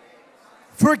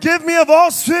 Forgive me of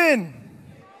all sin.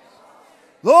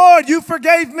 Lord, you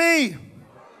forgave me.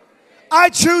 I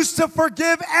choose to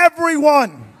forgive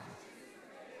everyone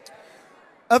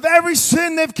of every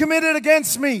sin they've committed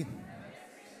against me.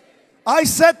 I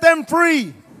set them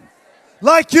free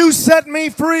like you set me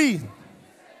free.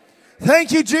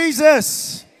 Thank you,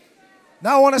 Jesus.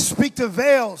 Now I want to speak to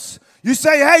veils. You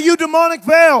say, hey, you demonic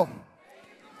veil,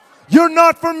 you're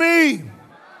not for me.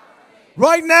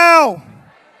 Right now,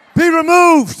 be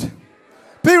removed.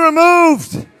 Be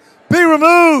removed. Be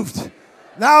removed.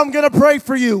 Now I'm going to pray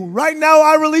for you. Right now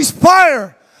I release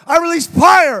fire. I release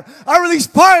fire. I release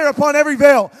fire upon every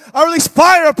veil. I release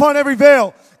fire upon every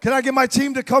veil. Can I get my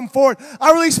team to come forward?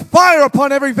 I release fire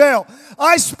upon every veil.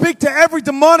 I speak to every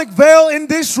demonic veil in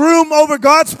this room over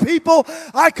God's people.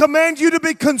 I command you to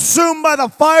be consumed by the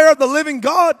fire of the living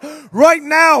God. Right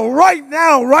now, right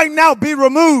now, right now, be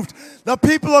removed. The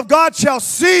people of God shall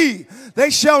see. They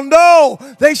shall know,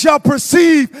 they shall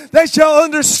perceive, they shall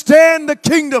understand the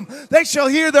kingdom. They shall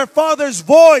hear their Father's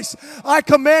voice. I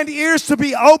command ears to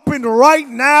be opened right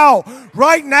now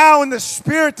in the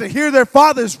Spirit, to hear their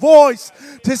Father's voice,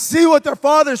 to see what their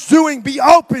Father's doing. Be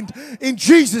opened in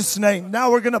Jesus' name.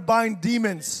 Now we're going to bind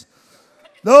demons.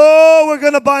 No, we're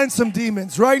going to bind some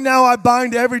demons. Right now I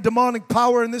bind every demonic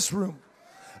power in this room.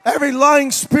 Every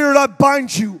lying spirit, I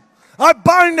bind you. I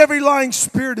bind every lying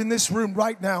spirit in this room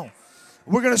right now.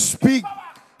 We're going to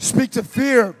speak to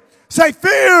fear. Say,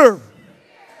 fear,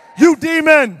 you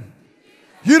demon,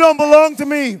 you don't belong to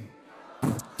me.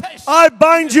 I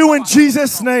bind you in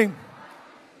Jesus' name.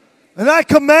 And I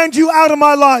command you out of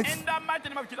my life. In the mighty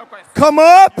name of Jesus Christ. Come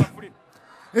up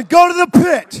and go to the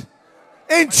pit.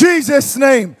 In Jesus'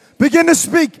 name. Begin to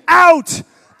speak. Out,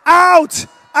 out,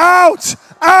 out,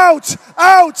 out,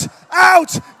 out,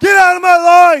 out. Get out of my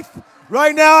life.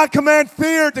 Right now I command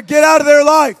fear to get out of their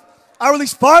life. I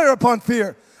release fire upon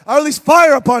fear. I release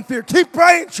fire upon fear. Keep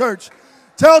praying, church.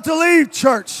 Tell it to leave,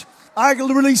 church. I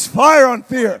release fire on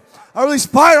fear. I release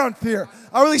fire on fear.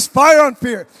 I release fire on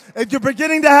fear. If you're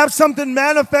beginning to have something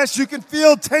manifest, you can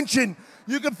feel tension.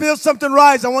 You can feel something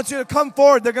rise. I want you to come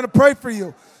forward. They're going to pray for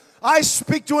you. I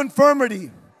speak to infirmity.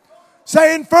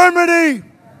 Say, infirmity,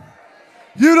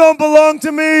 you don't belong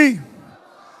to me.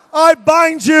 I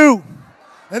bind you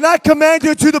and I command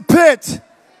you to the pit.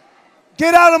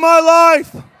 Get out of my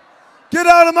life. Get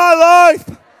out of my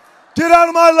life. Get out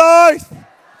of my life.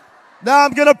 Now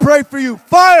I'm going to pray for you.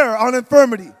 Fire on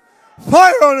infirmity.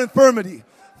 Fire on infirmity.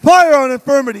 Fire on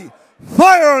infirmity.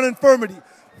 Fire on infirmity.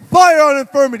 Fire on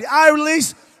infirmity. I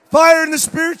release fire in the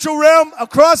spiritual realm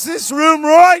across this room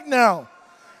right now.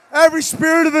 Every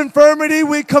spirit of infirmity,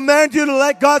 we command you to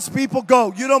let God's people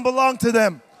go. You don't belong to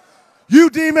them.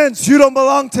 You demons, you don't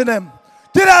belong to them.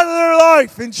 Get out of their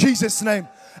life in Jesus' name.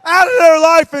 Out of their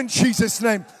life in Jesus'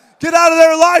 name. Get out of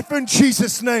their life in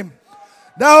Jesus' name.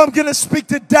 Now I'm going to speak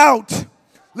to doubt.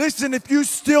 Listen, if you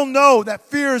still know that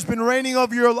fear has been reigning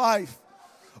over your life,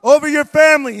 over your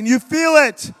family, and you feel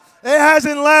it, it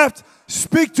hasn't left,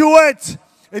 speak to it.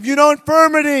 If you know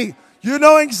infirmity, you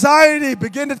know anxiety,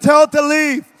 begin to tell it to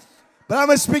leave. But I'm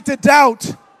going to speak to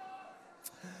doubt.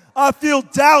 I feel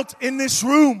doubt in this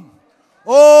room.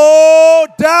 Oh,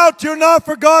 doubt, you're not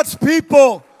for God's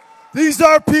people. These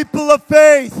are people of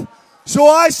faith. So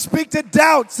I speak to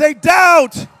doubt. Say,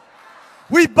 doubt,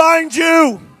 we bind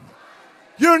you.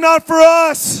 You're not for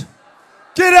us.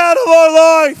 Get out of our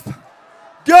life.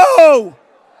 Go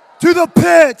to the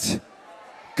pit.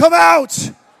 Come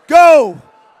out. Go,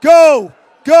 go,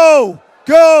 go,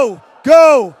 go,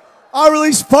 go. I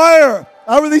release fire.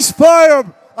 I release fire.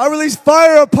 I release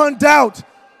fire upon doubt.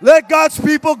 Let God's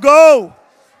people go.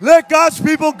 Let God's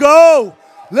people go.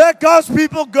 Let God's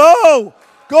people go.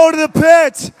 Go to the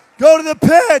pit. Go to the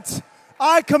pit.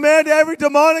 I command every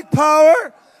demonic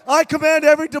power. I command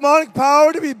every demonic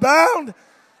power to be bound,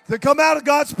 to come out of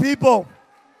God's people.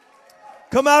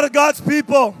 Come out of God's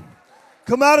people.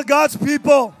 Come out of God's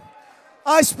people.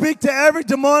 I speak to every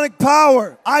demonic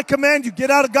power. I command you,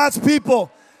 get out of God's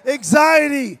people.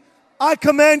 Anxiety, I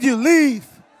command you, leave.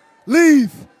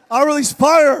 Leave. I release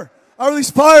fire. I release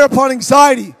fire upon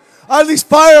anxiety. I release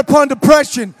fire upon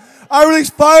depression. I release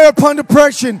fire upon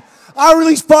depression. I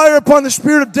release fire upon the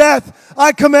spirit of death.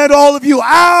 I command all of you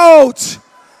out.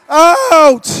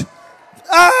 Out.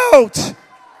 Out.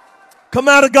 Come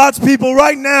out of God's people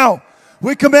right now.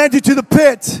 We command you to the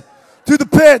pit. To the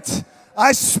pit.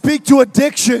 I speak to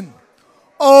addiction.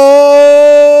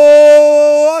 Oh,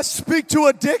 I speak to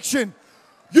addiction.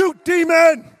 You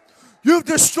demon, you've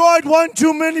destroyed one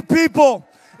too many people.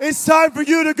 It's time for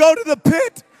you to go to the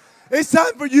pit. It's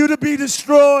time for you to be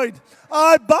destroyed.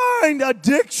 I bind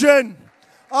addiction.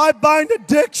 I bind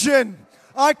addiction.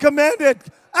 I command it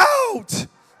out,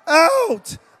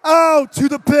 out, out to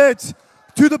the pit,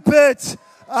 to the pit.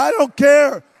 I don't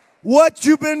care what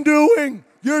you've been doing.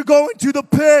 You're going to the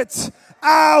pit.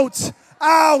 Out,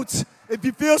 out. If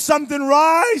you feel something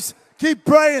rise, keep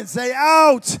praying. Say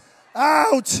out,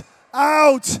 out,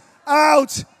 out,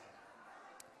 out.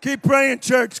 Keep praying,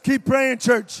 church. Keep praying,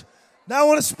 church. Now I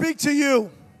want to speak to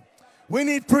you. We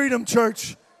need freedom,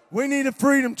 church. We need a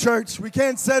freedom, church. We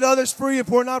can't set others free if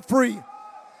we're not free.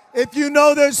 If you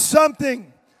know there's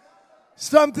something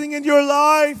in your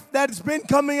life that's been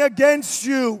coming against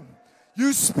you,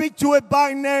 you speak to it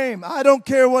by name. I don't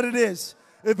care what it is.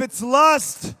 If it's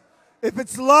lust,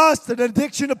 an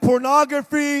addiction to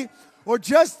pornography, or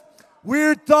just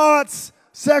weird thoughts,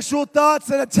 sexual thoughts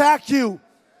that attack you,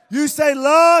 you say,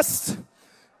 lust,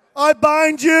 I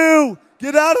bind you.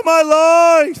 Get out of my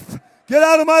life. Get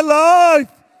out of my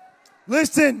life.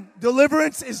 Listen,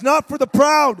 deliverance is not for the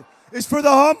proud. It's for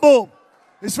the humble.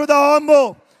 It's for the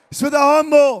humble. It's for the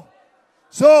humble.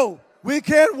 So we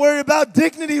can't worry about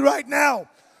dignity right now.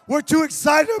 We're too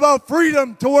excited about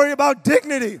freedom to worry about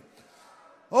dignity.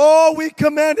 Oh, we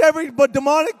command every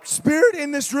demonic spirit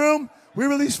in this room. We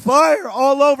release fire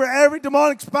all over every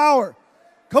demonic power.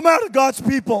 Come out of God's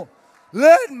people.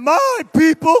 Let my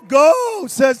people go,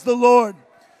 says the Lord.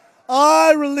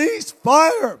 I release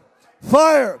fire,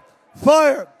 fire,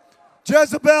 fire.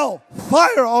 Jezebel,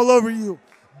 fire all over you.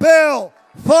 Baal,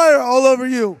 fire all over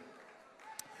you.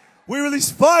 We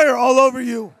release fire all over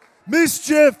you.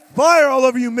 Mischief, fire all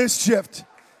over you, mischief.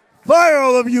 Fire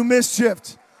all over you,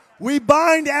 mischief. We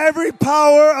bind every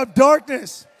power of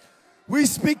darkness. We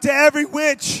speak to every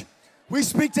witch. We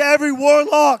speak to every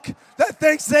warlock that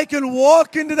thinks they can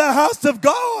walk into the house of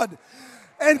God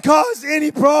and cause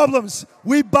any problems.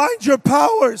 We bind your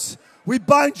powers. We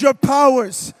bind your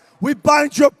powers. We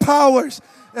bind your powers.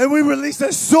 And we release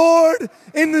a sword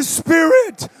in the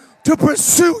spirit to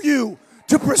pursue you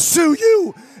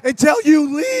until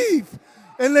you leave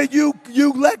and that you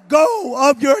let go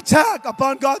of your attack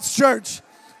upon God's church.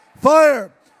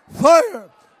 Fire, fire,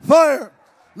 fire.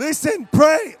 Listen,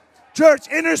 pray. Church,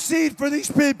 intercede for these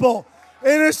people.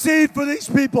 Intercede for these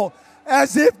people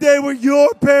as if they were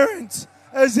your parents,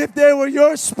 as if they were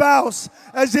your spouse,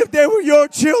 as if they were your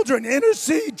children.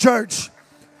 Intercede, church.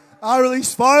 I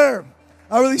release fire.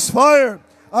 I release fire.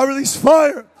 I release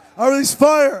fire. I release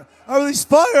fire. I release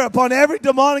fire upon every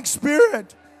demonic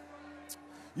spirit.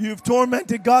 You've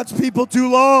tormented God's people too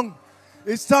long.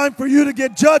 It's time for you to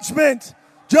get judgment.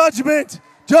 Judgment.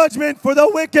 Judgment for the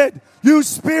wicked. You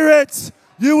spirits,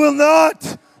 you will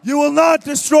not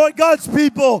destroy God's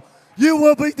people. You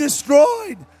will be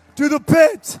destroyed to the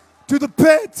pit, to the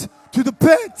pit, to the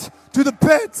pit, to the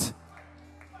pit.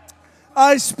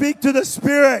 I speak to the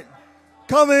spirit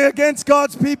coming against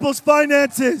God's people's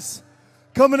finances,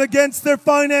 coming against their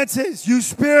finances. You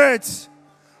spirits,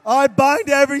 I bind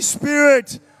every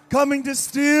spirit coming to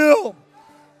steal.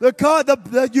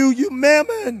 You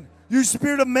mammon, you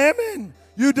spirit of mammon,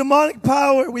 you demonic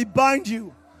power, we bind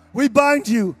you. We bind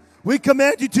you. We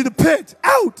command you to the pit.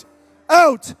 Out,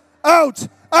 out, out,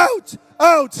 out,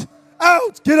 out,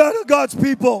 out. Get out of God's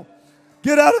people.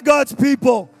 Get out of God's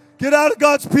people. Get out of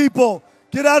God's people.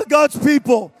 Get out of God's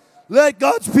people. Let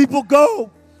God's people go.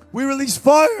 We release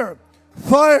fire,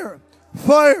 fire,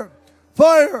 fire,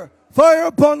 fire, fire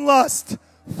upon lust,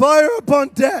 fire upon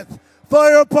death,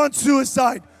 fire upon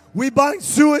suicide. We bind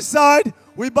suicide.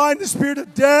 We bind the spirit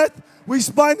of death. We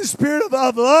bind the spirit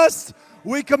of lust.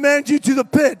 We command you to the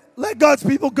pit. Let God's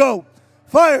people go.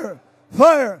 Fire,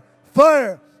 fire,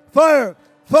 fire, fire,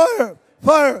 fire,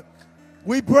 fire.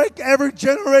 We break every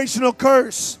generational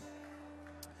curse.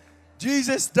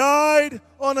 Jesus died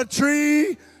on a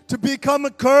tree to become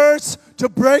a curse, to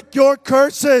break your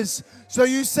curses. So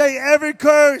you say every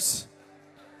curse.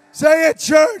 Say it,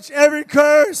 church, every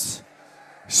curse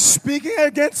speaking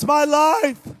against my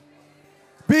life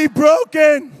be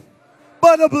broken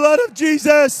by the blood of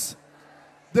Jesus.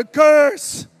 The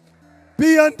curse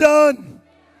be undone,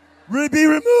 be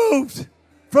removed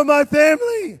from my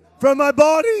family, from my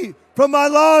body, from my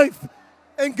life,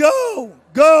 and go,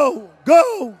 go,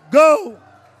 go, go.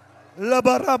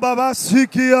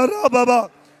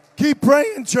 Keep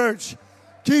praying, church.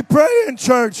 Keep praying,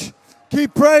 church.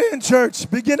 Keep praying, church.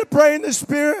 Begin to pray in the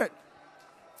Spirit.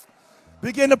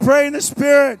 Begin to pray in the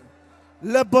Spirit.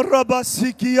 I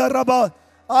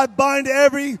bind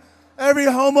every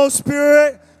homo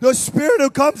spirit, the spirit who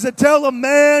comes to tell a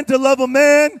man to love a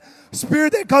man,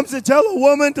 spirit that comes to tell a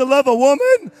woman to love a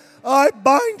woman. I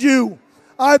bind you.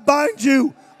 I bind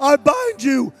you. I bind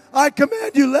you. I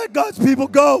command you, let God's people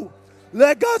go.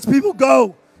 Let God's people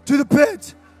go to the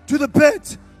pit, to the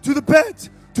pit, to the pit,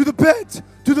 to the pit,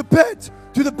 to the pit,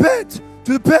 to the pit,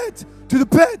 to the pit, to the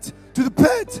pit, to the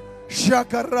pit.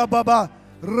 Shaka rababa,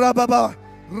 rababa,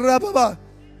 rababa,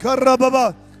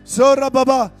 karababa,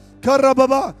 sorababa,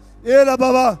 karababa,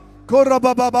 elababa,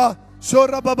 korababa,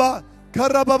 sorababa,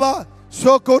 karababa,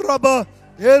 sokoraba,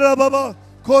 elababa,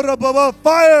 korababa.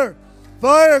 Fire!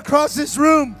 Fire across this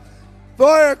room.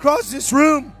 Fire across this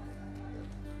room.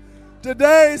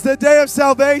 Today is the day of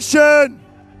salvation.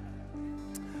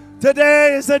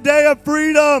 Today is the day of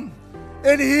freedom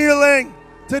and healing.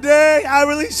 Today I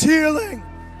release healing.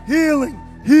 Healing,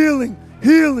 healing,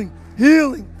 healing,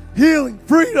 healing, healing,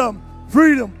 freedom,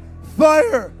 freedom,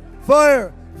 fire,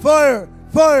 fire, fire,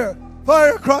 fire,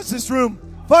 fire across this room,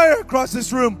 fire across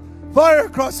this room, fire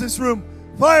across this room,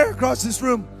 fire across this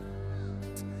room.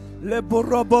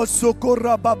 Leboraba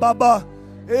sokorababa,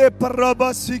 e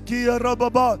paraba sikia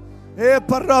rababa, e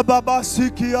parababa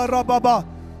sikia rababa,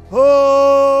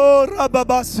 oh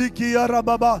rababa sikia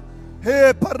rababa,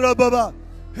 he parababa.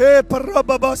 Hey,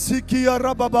 parababa sikia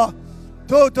rababa.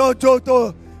 To.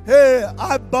 Hey,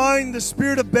 I bind the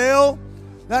spirit of Baal,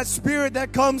 that spirit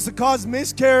that comes to cause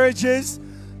miscarriages,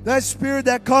 that spirit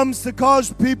that comes to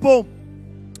cause people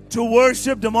to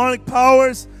worship demonic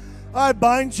powers. I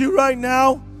bind you right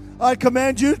now. I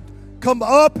command you, come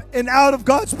up and out of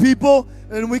God's people,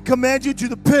 and we command you to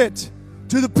the pit,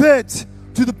 to the pit,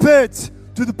 to the pit,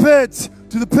 to the pit,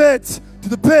 to the pit, to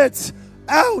the pit.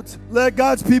 Out. Let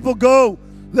God's people go.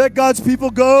 Let God's people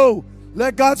go.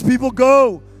 Let God's people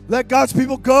go. Let God's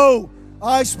people go.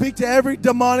 I speak to every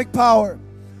demonic power.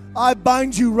 I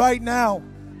bind you right now.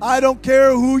 I don't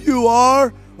care who you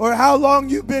are or how long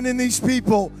you've been in these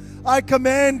people. I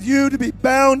command you to be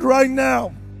bound right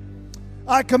now.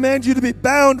 I command you to be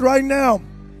bound right now.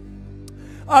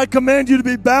 I command you to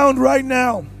be bound right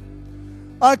now.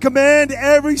 I command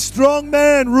every strong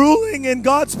man ruling in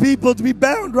God's people to be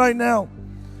bound right now.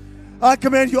 I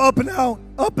command you up and out,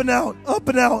 up and out, up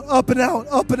and out, up and out,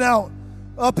 up and out,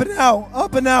 up and out,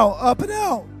 up and out, up and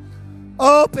out,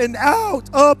 up and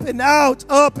out, up and out,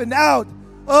 up and out,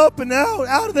 up and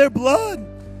out of their blood.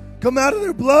 Come out of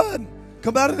their blood.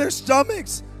 Come out of their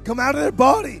stomachs. Come out of their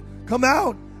body. Come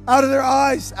out of their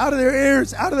eyes, out of their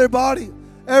ears, out of their body.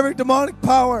 Every demonic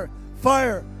power,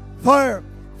 fire, fire,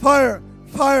 fire,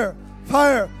 fire,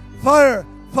 fire, fire,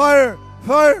 fire,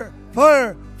 fire,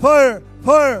 fire, fire,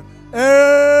 fire.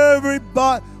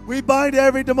 We bind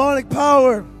every demonic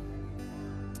power.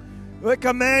 We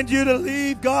command you to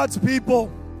leave God's people.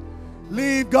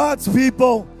 Leave God's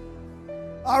people.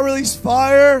 I release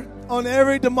fire on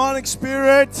every demonic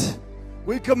spirit.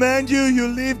 We command you, you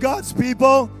leave God's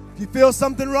people. If you feel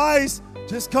something rise,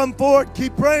 just come forward.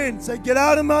 Keep praying. Say, get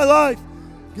out of my life.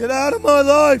 Get out of my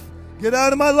life. Get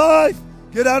out of my life.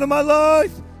 Get out of my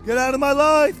life. Get out of my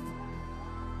life.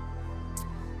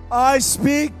 I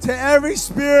speak to every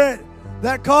spirit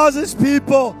that causes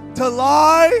people to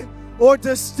lie or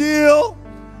to steal.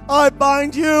 I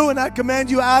bind you and I command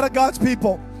you out of God's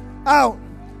people. Out,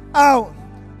 out,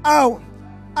 out,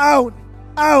 out,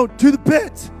 out, to the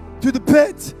pit, to the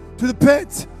pit, to the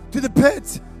pit, to the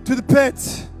pit, to the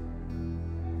pit.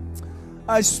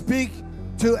 I speak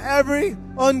to every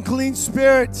unclean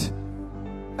spirit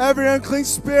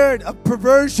of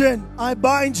perversion. I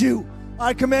bind you.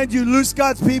 I command you, loose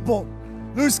God's people.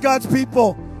 Loose God's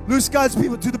people. Loose God's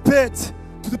people to the pit.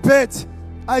 To the pit.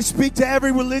 I speak to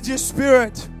every religious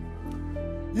spirit.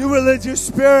 You religious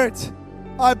spirit,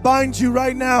 I bind you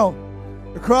right now.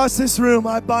 Across this room,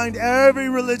 I bind every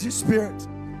religious spirit.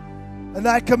 And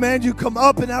I command you, come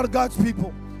up and out of God's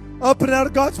people. Up and out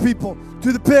of God's people.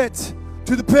 To the pit.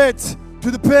 To the pit.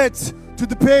 To the pit. To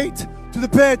the pit. To the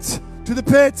pit. To the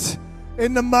pit.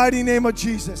 In the mighty name of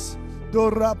Jesus.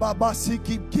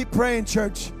 Keep praying,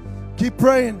 church. Keep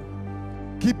praying.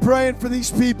 Keep praying for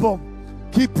these people.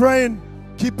 Keep praying.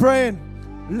 Keep praying.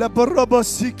 La baraba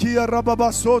sikia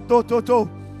rababa soto toto.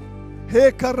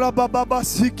 Heka rababa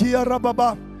sikia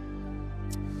rababa.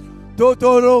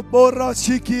 Totoro bora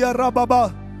sikia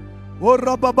rababa.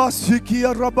 Orababa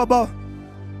sikia rababa.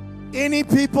 Any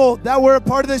people that were a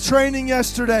part of the training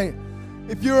yesterday,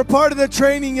 if you were a part of the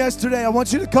training yesterday, I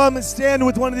want you to come and stand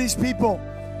with one of these people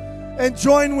and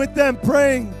join with them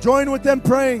praying. Join with them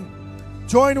praying.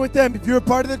 Join with them. If you were a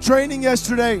part of the training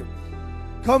yesterday,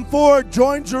 come forward.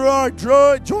 Join Gerard.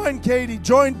 Join Katie.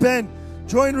 Join Ben.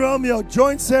 Join Romeo.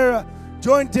 Join Sarah.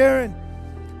 Join Darren.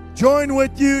 Join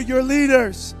with you, your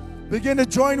leaders. Begin to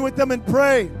join with them and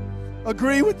pray.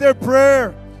 Agree with their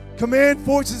prayer. Command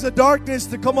forces of darkness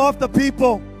to come off the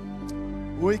people.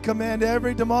 We command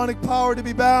every demonic power to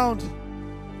be bound.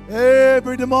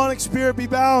 Every demonic spirit be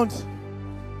bound.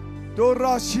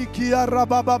 Dorashikia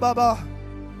rabababa.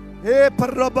 E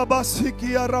parababa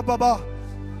sikia rababa.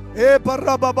 E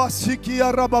parababa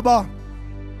sikia rababa.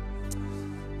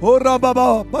 O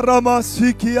rababa parama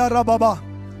sikia rababa.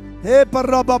 E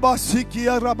parababa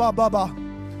sikia rababa.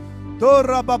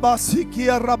 Dorababa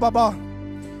sikia rababa.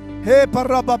 E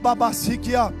parababa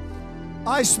sikia.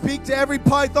 I speak to every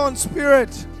python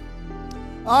spirit.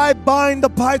 I bind the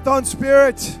python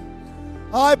spirit.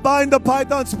 I bind the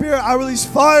python spirit. I release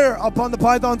fire upon the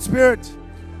python spirit.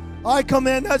 I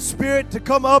command that spirit to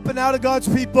come up and out of God's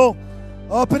people.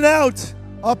 Up and out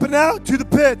to the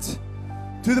pit.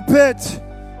 To the pit.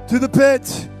 To the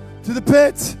pit. To the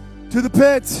pit. To the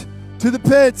pit. To the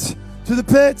pit. To the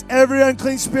pit. Every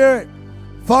unclean spirit.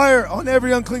 Fire on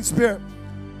every unclean spirit.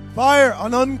 Fire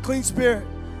on unclean spirit.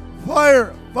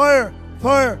 Fire, fire,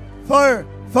 fire, fire,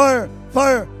 fire,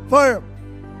 fire, fire.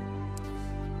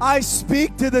 I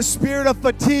speak to the spirit of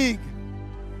fatigue.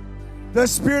 The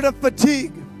spirit of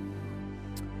fatigue.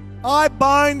 I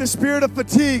bind the spirit of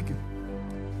fatigue.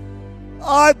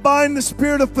 I bind the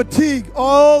spirit of fatigue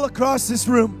all across this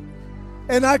room.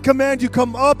 And I command you,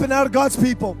 come up and out of God's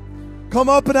people. Come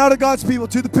up and out of God's people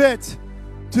to the pit.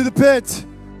 To the pit.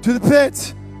 To the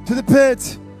pit. To the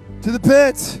pit. To the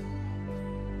pit.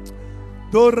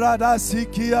 Dorada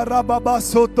sikia rababa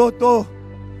sototo.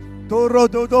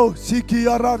 Torododo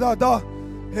sikia radada.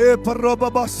 Hey,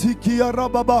 parababa sikia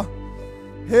rababa.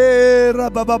 Hey,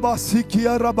 rababa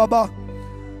sikia rababa.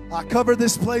 I cover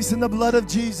this place in the blood of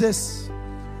Jesus.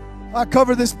 I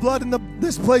cover this place in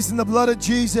the blood of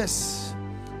Jesus.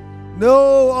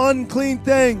 No unclean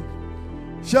thing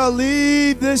shall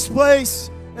leave this place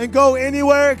and go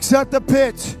anywhere except the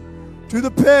pit. To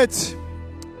the pit.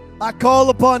 I call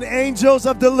upon angels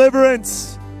of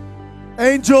deliverance.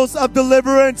 Angels of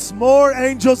deliverance. More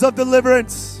angels of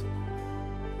deliverance.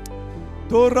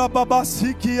 Those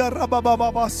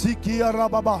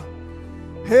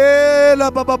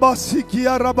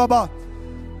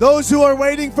who are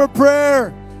waiting for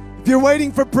prayer, if you're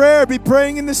waiting for prayer, be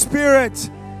praying in the Spirit.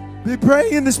 Be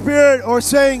praying in the Spirit or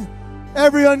saying,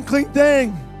 every unclean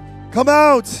thing, come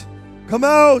out, come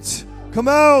out, come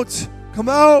out, come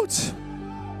out.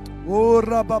 Oh,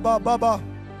 rabababa.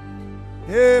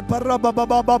 Hey,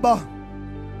 parabababa.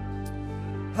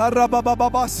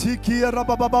 Harabababa sikia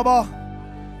rabababa.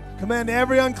 Command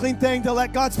every unclean thing to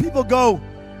let God's people go.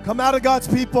 Come out of God's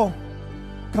people.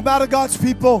 Come out of God's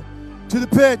people to the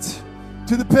pit,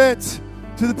 to the pit,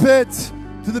 to the pit,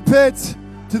 to the pit,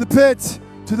 to the pit,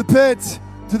 to the pit,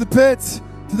 to the pit,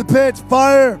 to the pit.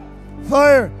 Fire,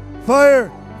 fire,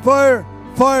 fire, fire,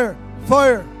 fire,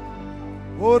 fire.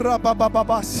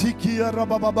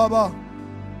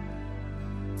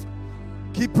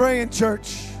 Keep praying,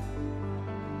 church.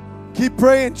 Keep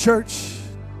praying, church.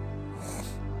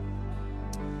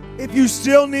 If you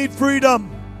still need freedom,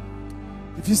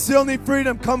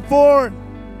 come forward.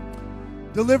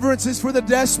 Deliverance is for the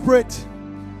desperate.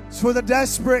 It's for the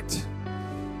desperate.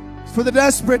 It's for the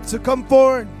desperate to come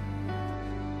forward.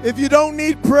 If you don't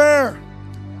need prayer,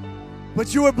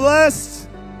 but you are blessed,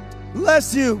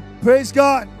 bless you. Praise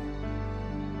God.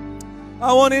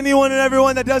 I want anyone and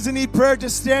everyone that doesn't need prayer to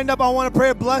stand up. I want to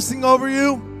pray a blessing over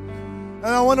you. And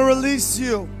I want to release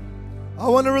you. I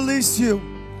want to release you.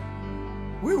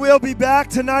 We will be back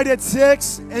tonight at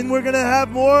 6, and we're going to have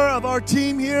more of our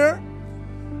team here.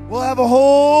 We'll have a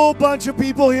whole bunch of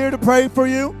people here to pray for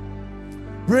you.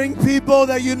 Bring people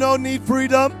that you know need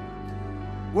freedom.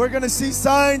 We're going to see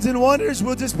signs and wonders.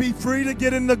 We'll just be free to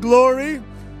get in the glory.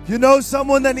 If you know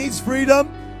someone that needs freedom,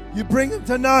 you bring them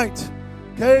tonight.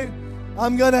 Okay?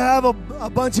 I'm going to have a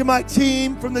bunch of my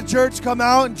team from the church come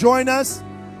out and join us.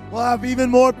 We'll have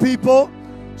even more people.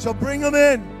 So bring them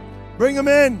in. Bring them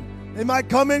in. They might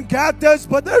come in captives,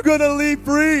 but they're going to leave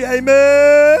free.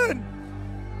 Amen.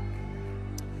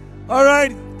 All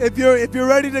right. If you're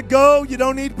ready to go, you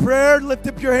don't need prayer, lift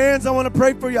up your hands. I want to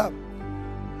pray for you.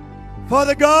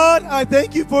 Father God, I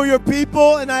thank you for your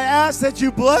people, and I ask that you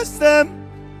bless them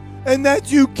and that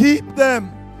you keep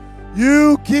them.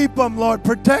 You keep them, Lord.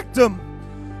 Protect them.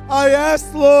 I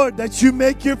ask, Lord, that you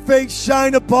make your face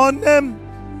shine upon them.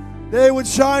 They would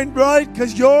shine bright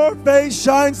because your face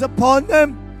shines upon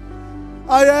them.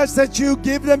 I ask that you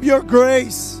give them your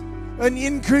grace, an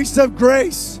increase of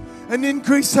grace, an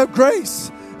increase of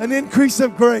grace, an increase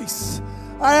of grace.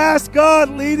 I ask, God,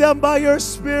 lead them by your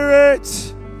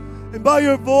Spirit and by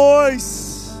your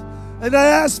voice. And I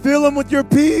ask, fill them with your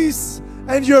peace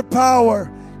and your power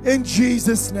in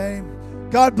Jesus' name.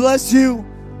 God bless you.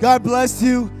 God bless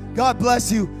you. God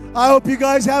bless you. I hope you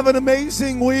guys have an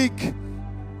amazing week.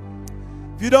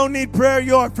 If you don't need prayer,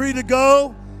 you are free to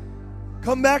go.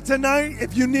 Come back tonight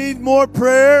if you need more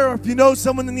prayer, or if you know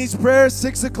someone that needs prayer,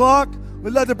 6 o'clock,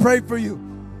 we'd love to pray for you.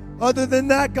 Other than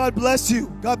that, God bless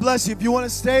you. God bless you. If you want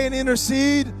to stay and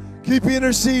intercede, keep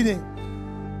interceding.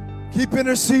 Keep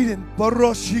interceding.